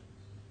entitled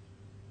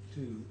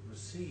to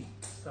receive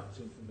such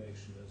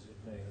information as it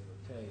may have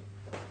obtained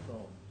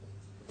from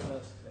the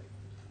first claimant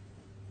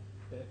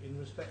in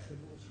respect of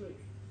all three?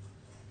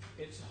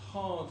 It's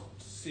hard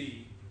to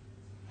see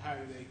how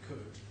they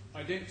could.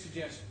 I don't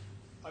suggest,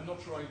 I'm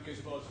not sure I'd go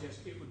so far as to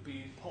suggest it would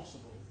be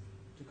impossible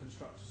to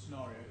construct a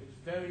scenario. It's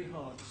very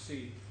hard to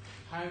see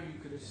how you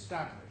could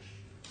establish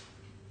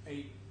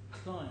a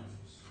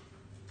client's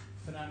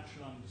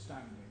financial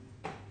understanding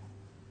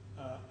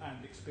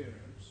and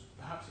experience,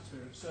 perhaps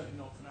experience, certainly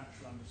not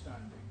financial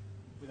understanding,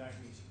 without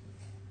meeting them.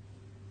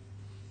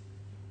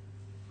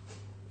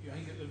 I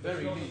think at the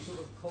very There's not least... a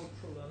sort of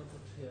cultural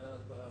element here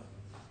where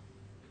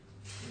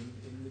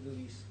in Middle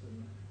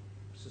Eastern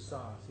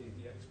society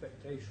the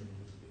expectation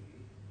would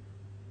be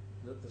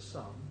that the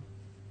son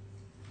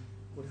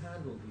would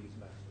handle these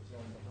matters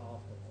on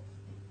behalf of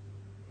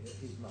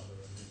his mother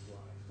and his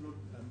wife,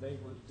 and they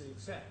would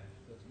accept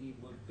that he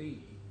would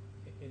be,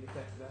 in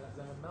effect,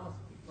 their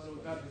mouthpiece. Well,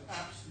 that is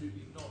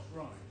absolutely not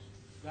right.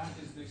 That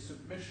is the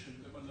submission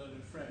that my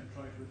learned friend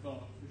tried to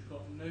advance, which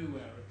got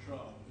nowhere at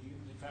trial. He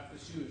didn't, in fact,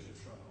 pursue it at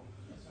trial.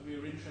 And we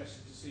were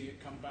interested to see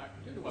it come back.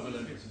 One of the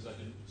reasons I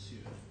didn't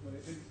pursue it. Well,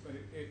 it didn't, but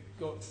it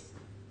got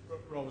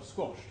rather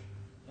squashed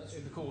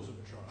in the course of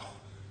the trial.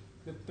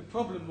 The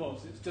problem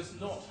was, it's just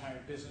not how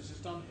business is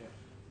done here.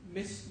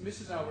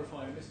 Mrs.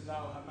 Al-Rifai and Mrs.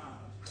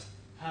 Al-Hamad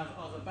have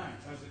other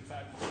banks, as in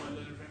fact, my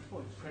learned friend's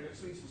point, Credit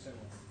Suisse and so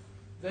on.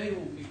 They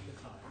all meet the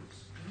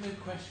clients. There's no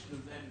question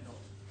of them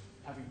not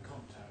having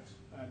contact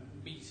and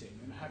meeting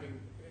and having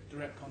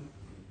direct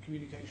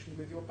communication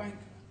with your banker.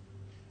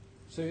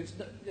 So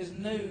there's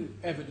no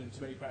evidence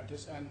of any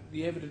practice, and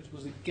the evidence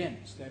was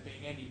against there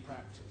being any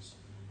practice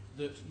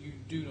that you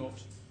do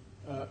not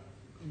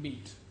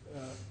meet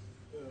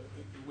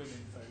the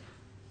women folk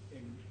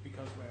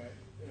because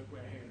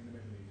we're here in the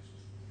Middle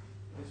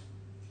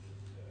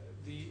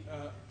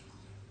East.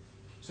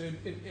 So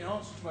in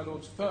answer to my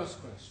Lord's first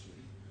question,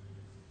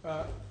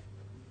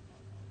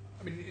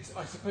 I mean,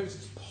 I suppose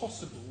it's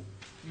possible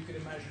you could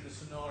imagine a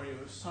scenario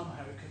of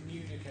somehow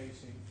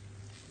communicating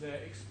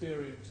their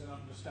experience and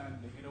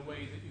understanding in a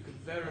way that you could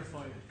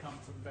verify had come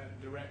from them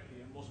directly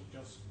and wasn't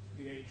just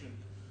the agent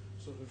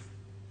sort of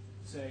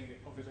saying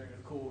it of his own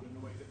accord in a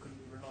way that couldn't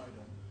be relied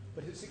on.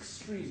 But it's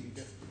extremely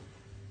difficult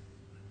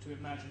to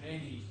imagine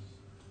any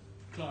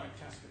client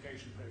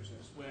classification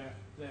process where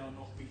they are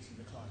not meeting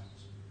the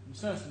clients. And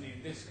certainly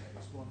in this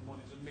case, one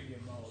is a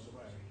million miles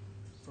away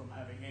from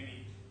having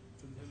any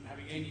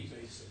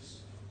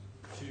basis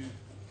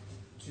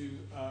to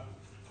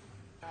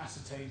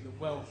ascertain the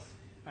wealth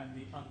and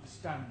the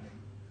understanding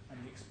and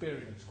the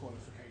experience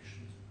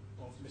qualifications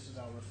of Mrs.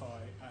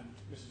 Al-Rifai and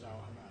Mrs.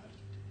 Al-Hamad.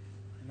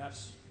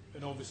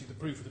 And obviously the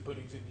proof of the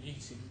pudding's in the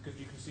eating, because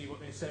you can see what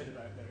they said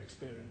about their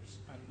experience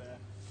and their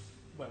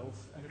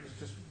wealth, and it was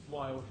just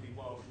wildly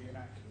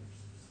inaccurate.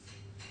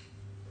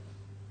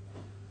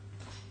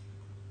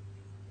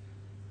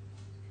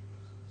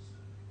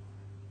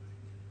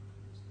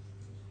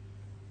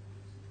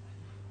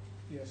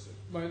 Yes,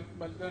 my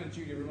learned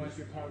Julia reminds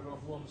me of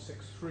paragraph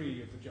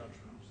 163 of the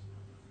judgment,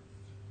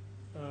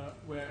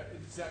 where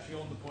it's actually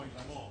on the point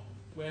I'm on,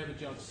 where the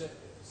judge says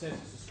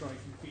it's a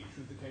striking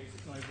feature of the case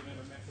that neither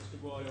ever met Mr.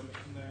 Wiley or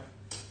Mr. Nair.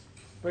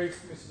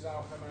 Both Mrs.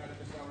 Hamad and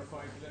Mrs.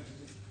 Rifai presented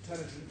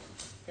intelligent,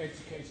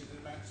 educated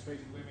and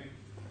emancipated women,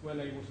 well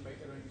able to make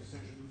their own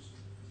decisions,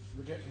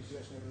 rejecting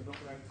suggestion over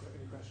not without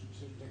any question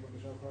decision taken by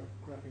Mrs.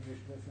 Khorafi in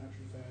relation to their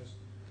financial affairs,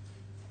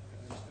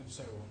 and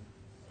so on.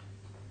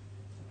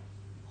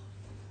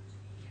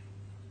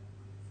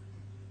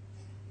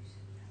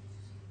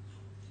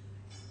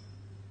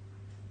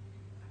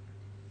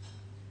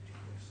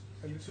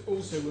 And it's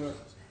also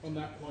worth, on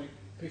that point,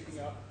 picking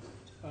up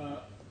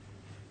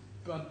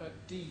but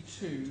at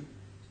D2,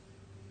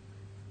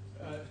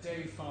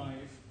 day 5,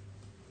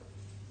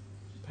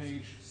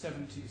 page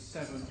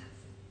 77,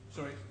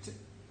 sorry, it's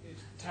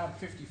tab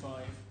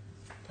 55,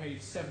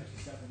 page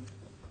 77,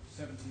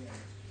 78.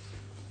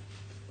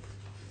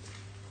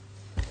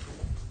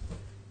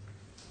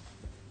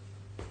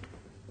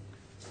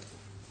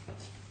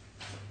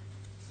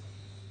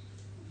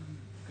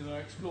 Because I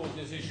explored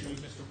this issue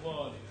with Mr.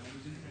 Wiley, and I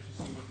was interested to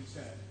see what he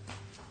said.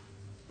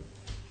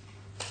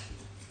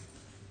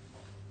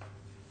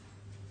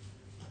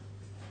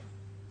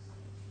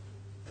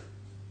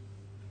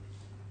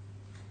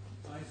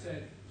 I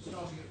said,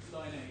 starting at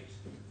line 8,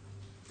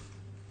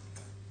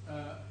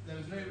 there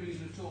was no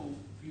reason at all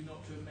for you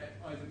not to have met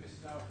either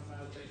Mrs.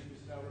 Hamad or later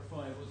Mrs.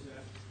 Rifai, was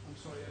there? I'm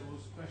sorry, there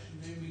was a question,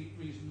 no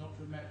reason not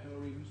to have met her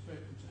or even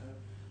spoken to her.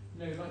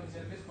 No, like I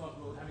said, in this part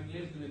of the world, having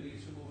lived in the Middle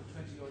East for more than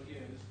 20 odd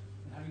years,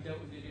 and having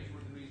dealt with the Indian for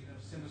the reason of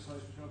similar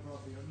sized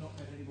photography, I've not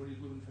met anybody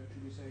who's women folk,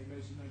 should we say,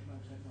 mostly 99%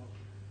 not.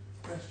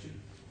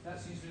 Question, that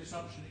seems to be an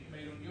assumption that you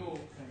made on your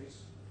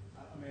case.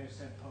 I may have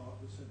said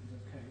part, but certainly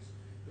the case.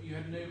 But you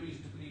had no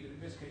reason to believe that in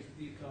this case, with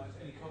these clients,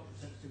 any cultural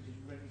sensitivity to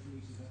preventing from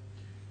meeting her.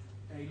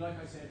 Like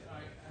I said,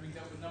 having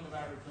dealt with a number of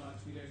Arab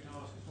clients, we don't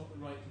ask. It's not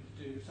the right thing to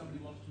do. If somebody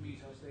wants to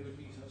meet us, they would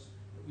meet us,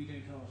 but we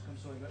don't ask. I'm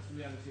sorry, that's the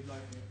reality of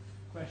life here.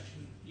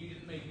 Question, you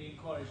didn't make any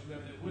inquiries to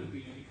whether there would have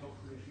been any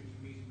cultural issues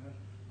in meeting her.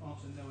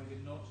 Answer, no, I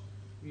did not.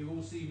 We have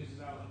all seen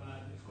Mrs.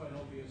 Hamad, and it's quite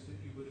obvious that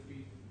you wouldn't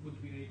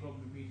have been any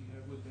problem in meeting her,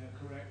 would there?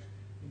 Correct.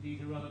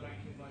 Indeed, her other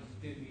banking advisors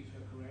did meet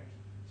her, correct.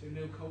 So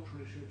no cultural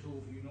issue at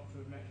all for you not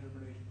to have met her in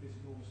relation to this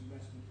enormous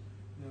investment.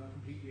 No, I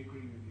completely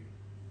agree with you.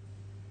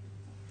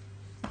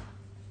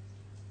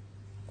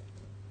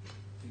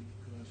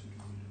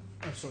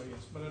 I'm sorry,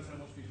 yes, but I don't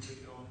know what to read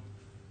it on.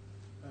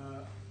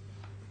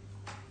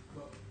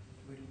 Well,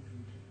 where do you want to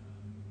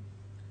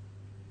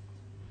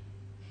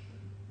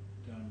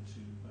Down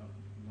to about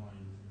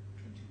line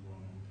 21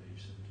 on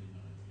page 79,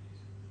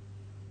 please.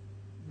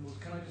 Well,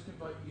 can I just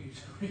invite you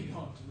to read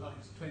on to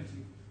lines 20,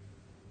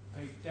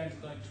 down to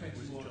line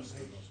 21 on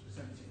page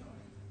 79?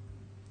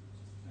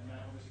 And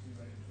that obviously be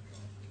ready for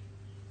transcript.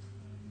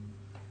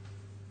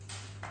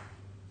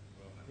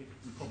 Well, I think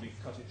we probably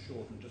cut it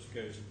short and just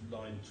go to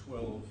line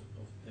 12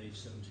 of page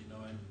 79,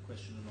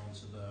 question and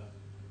answer there.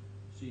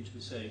 Seems to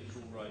be saying it's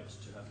all right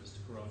to have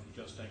Mr. Khorafi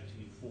just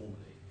acting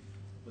informally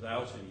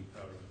without any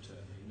power of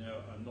attorney.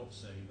 No, I'm not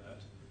saying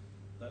that.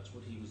 That's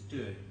what he was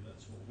doing.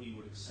 That's what we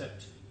were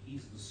accepting.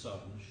 He's the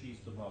son, she's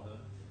the mother.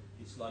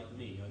 It's like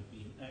me. I've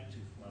been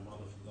active for my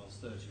mother for the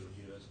last 30 odd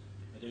years.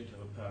 I don't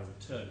have a power of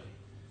attorney,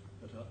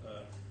 but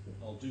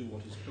I'll do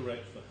what is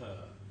correct for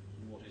her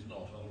and what is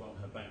not. I'll run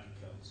her bank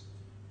accounts.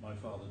 My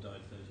father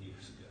died 30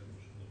 years ago.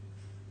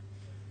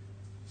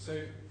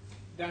 So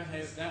that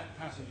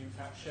passage in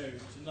fact shows,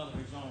 it's another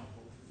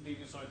example,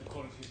 leaving aside the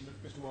qualities of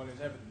Mr. Wiley's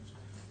evidence,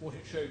 what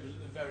it showed was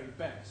at the very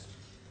best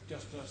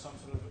just some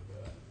sort of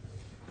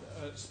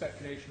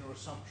speculation or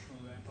assumption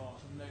on their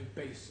part and no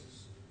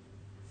basis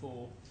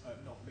for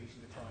not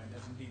meeting the client,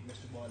 as indeed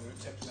Mr. Wiley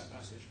accepted that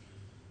passage.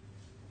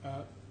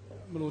 My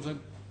Lord, I'm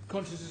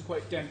conscious this is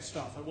quite dense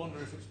stuff. I wonder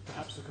if it's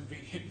perhaps a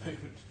convenient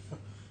moment to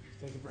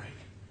take a break.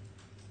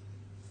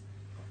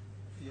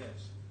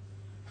 Yes.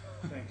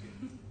 Thank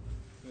you.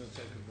 We'll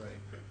take a break.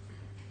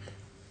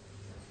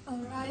 All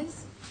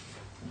rise.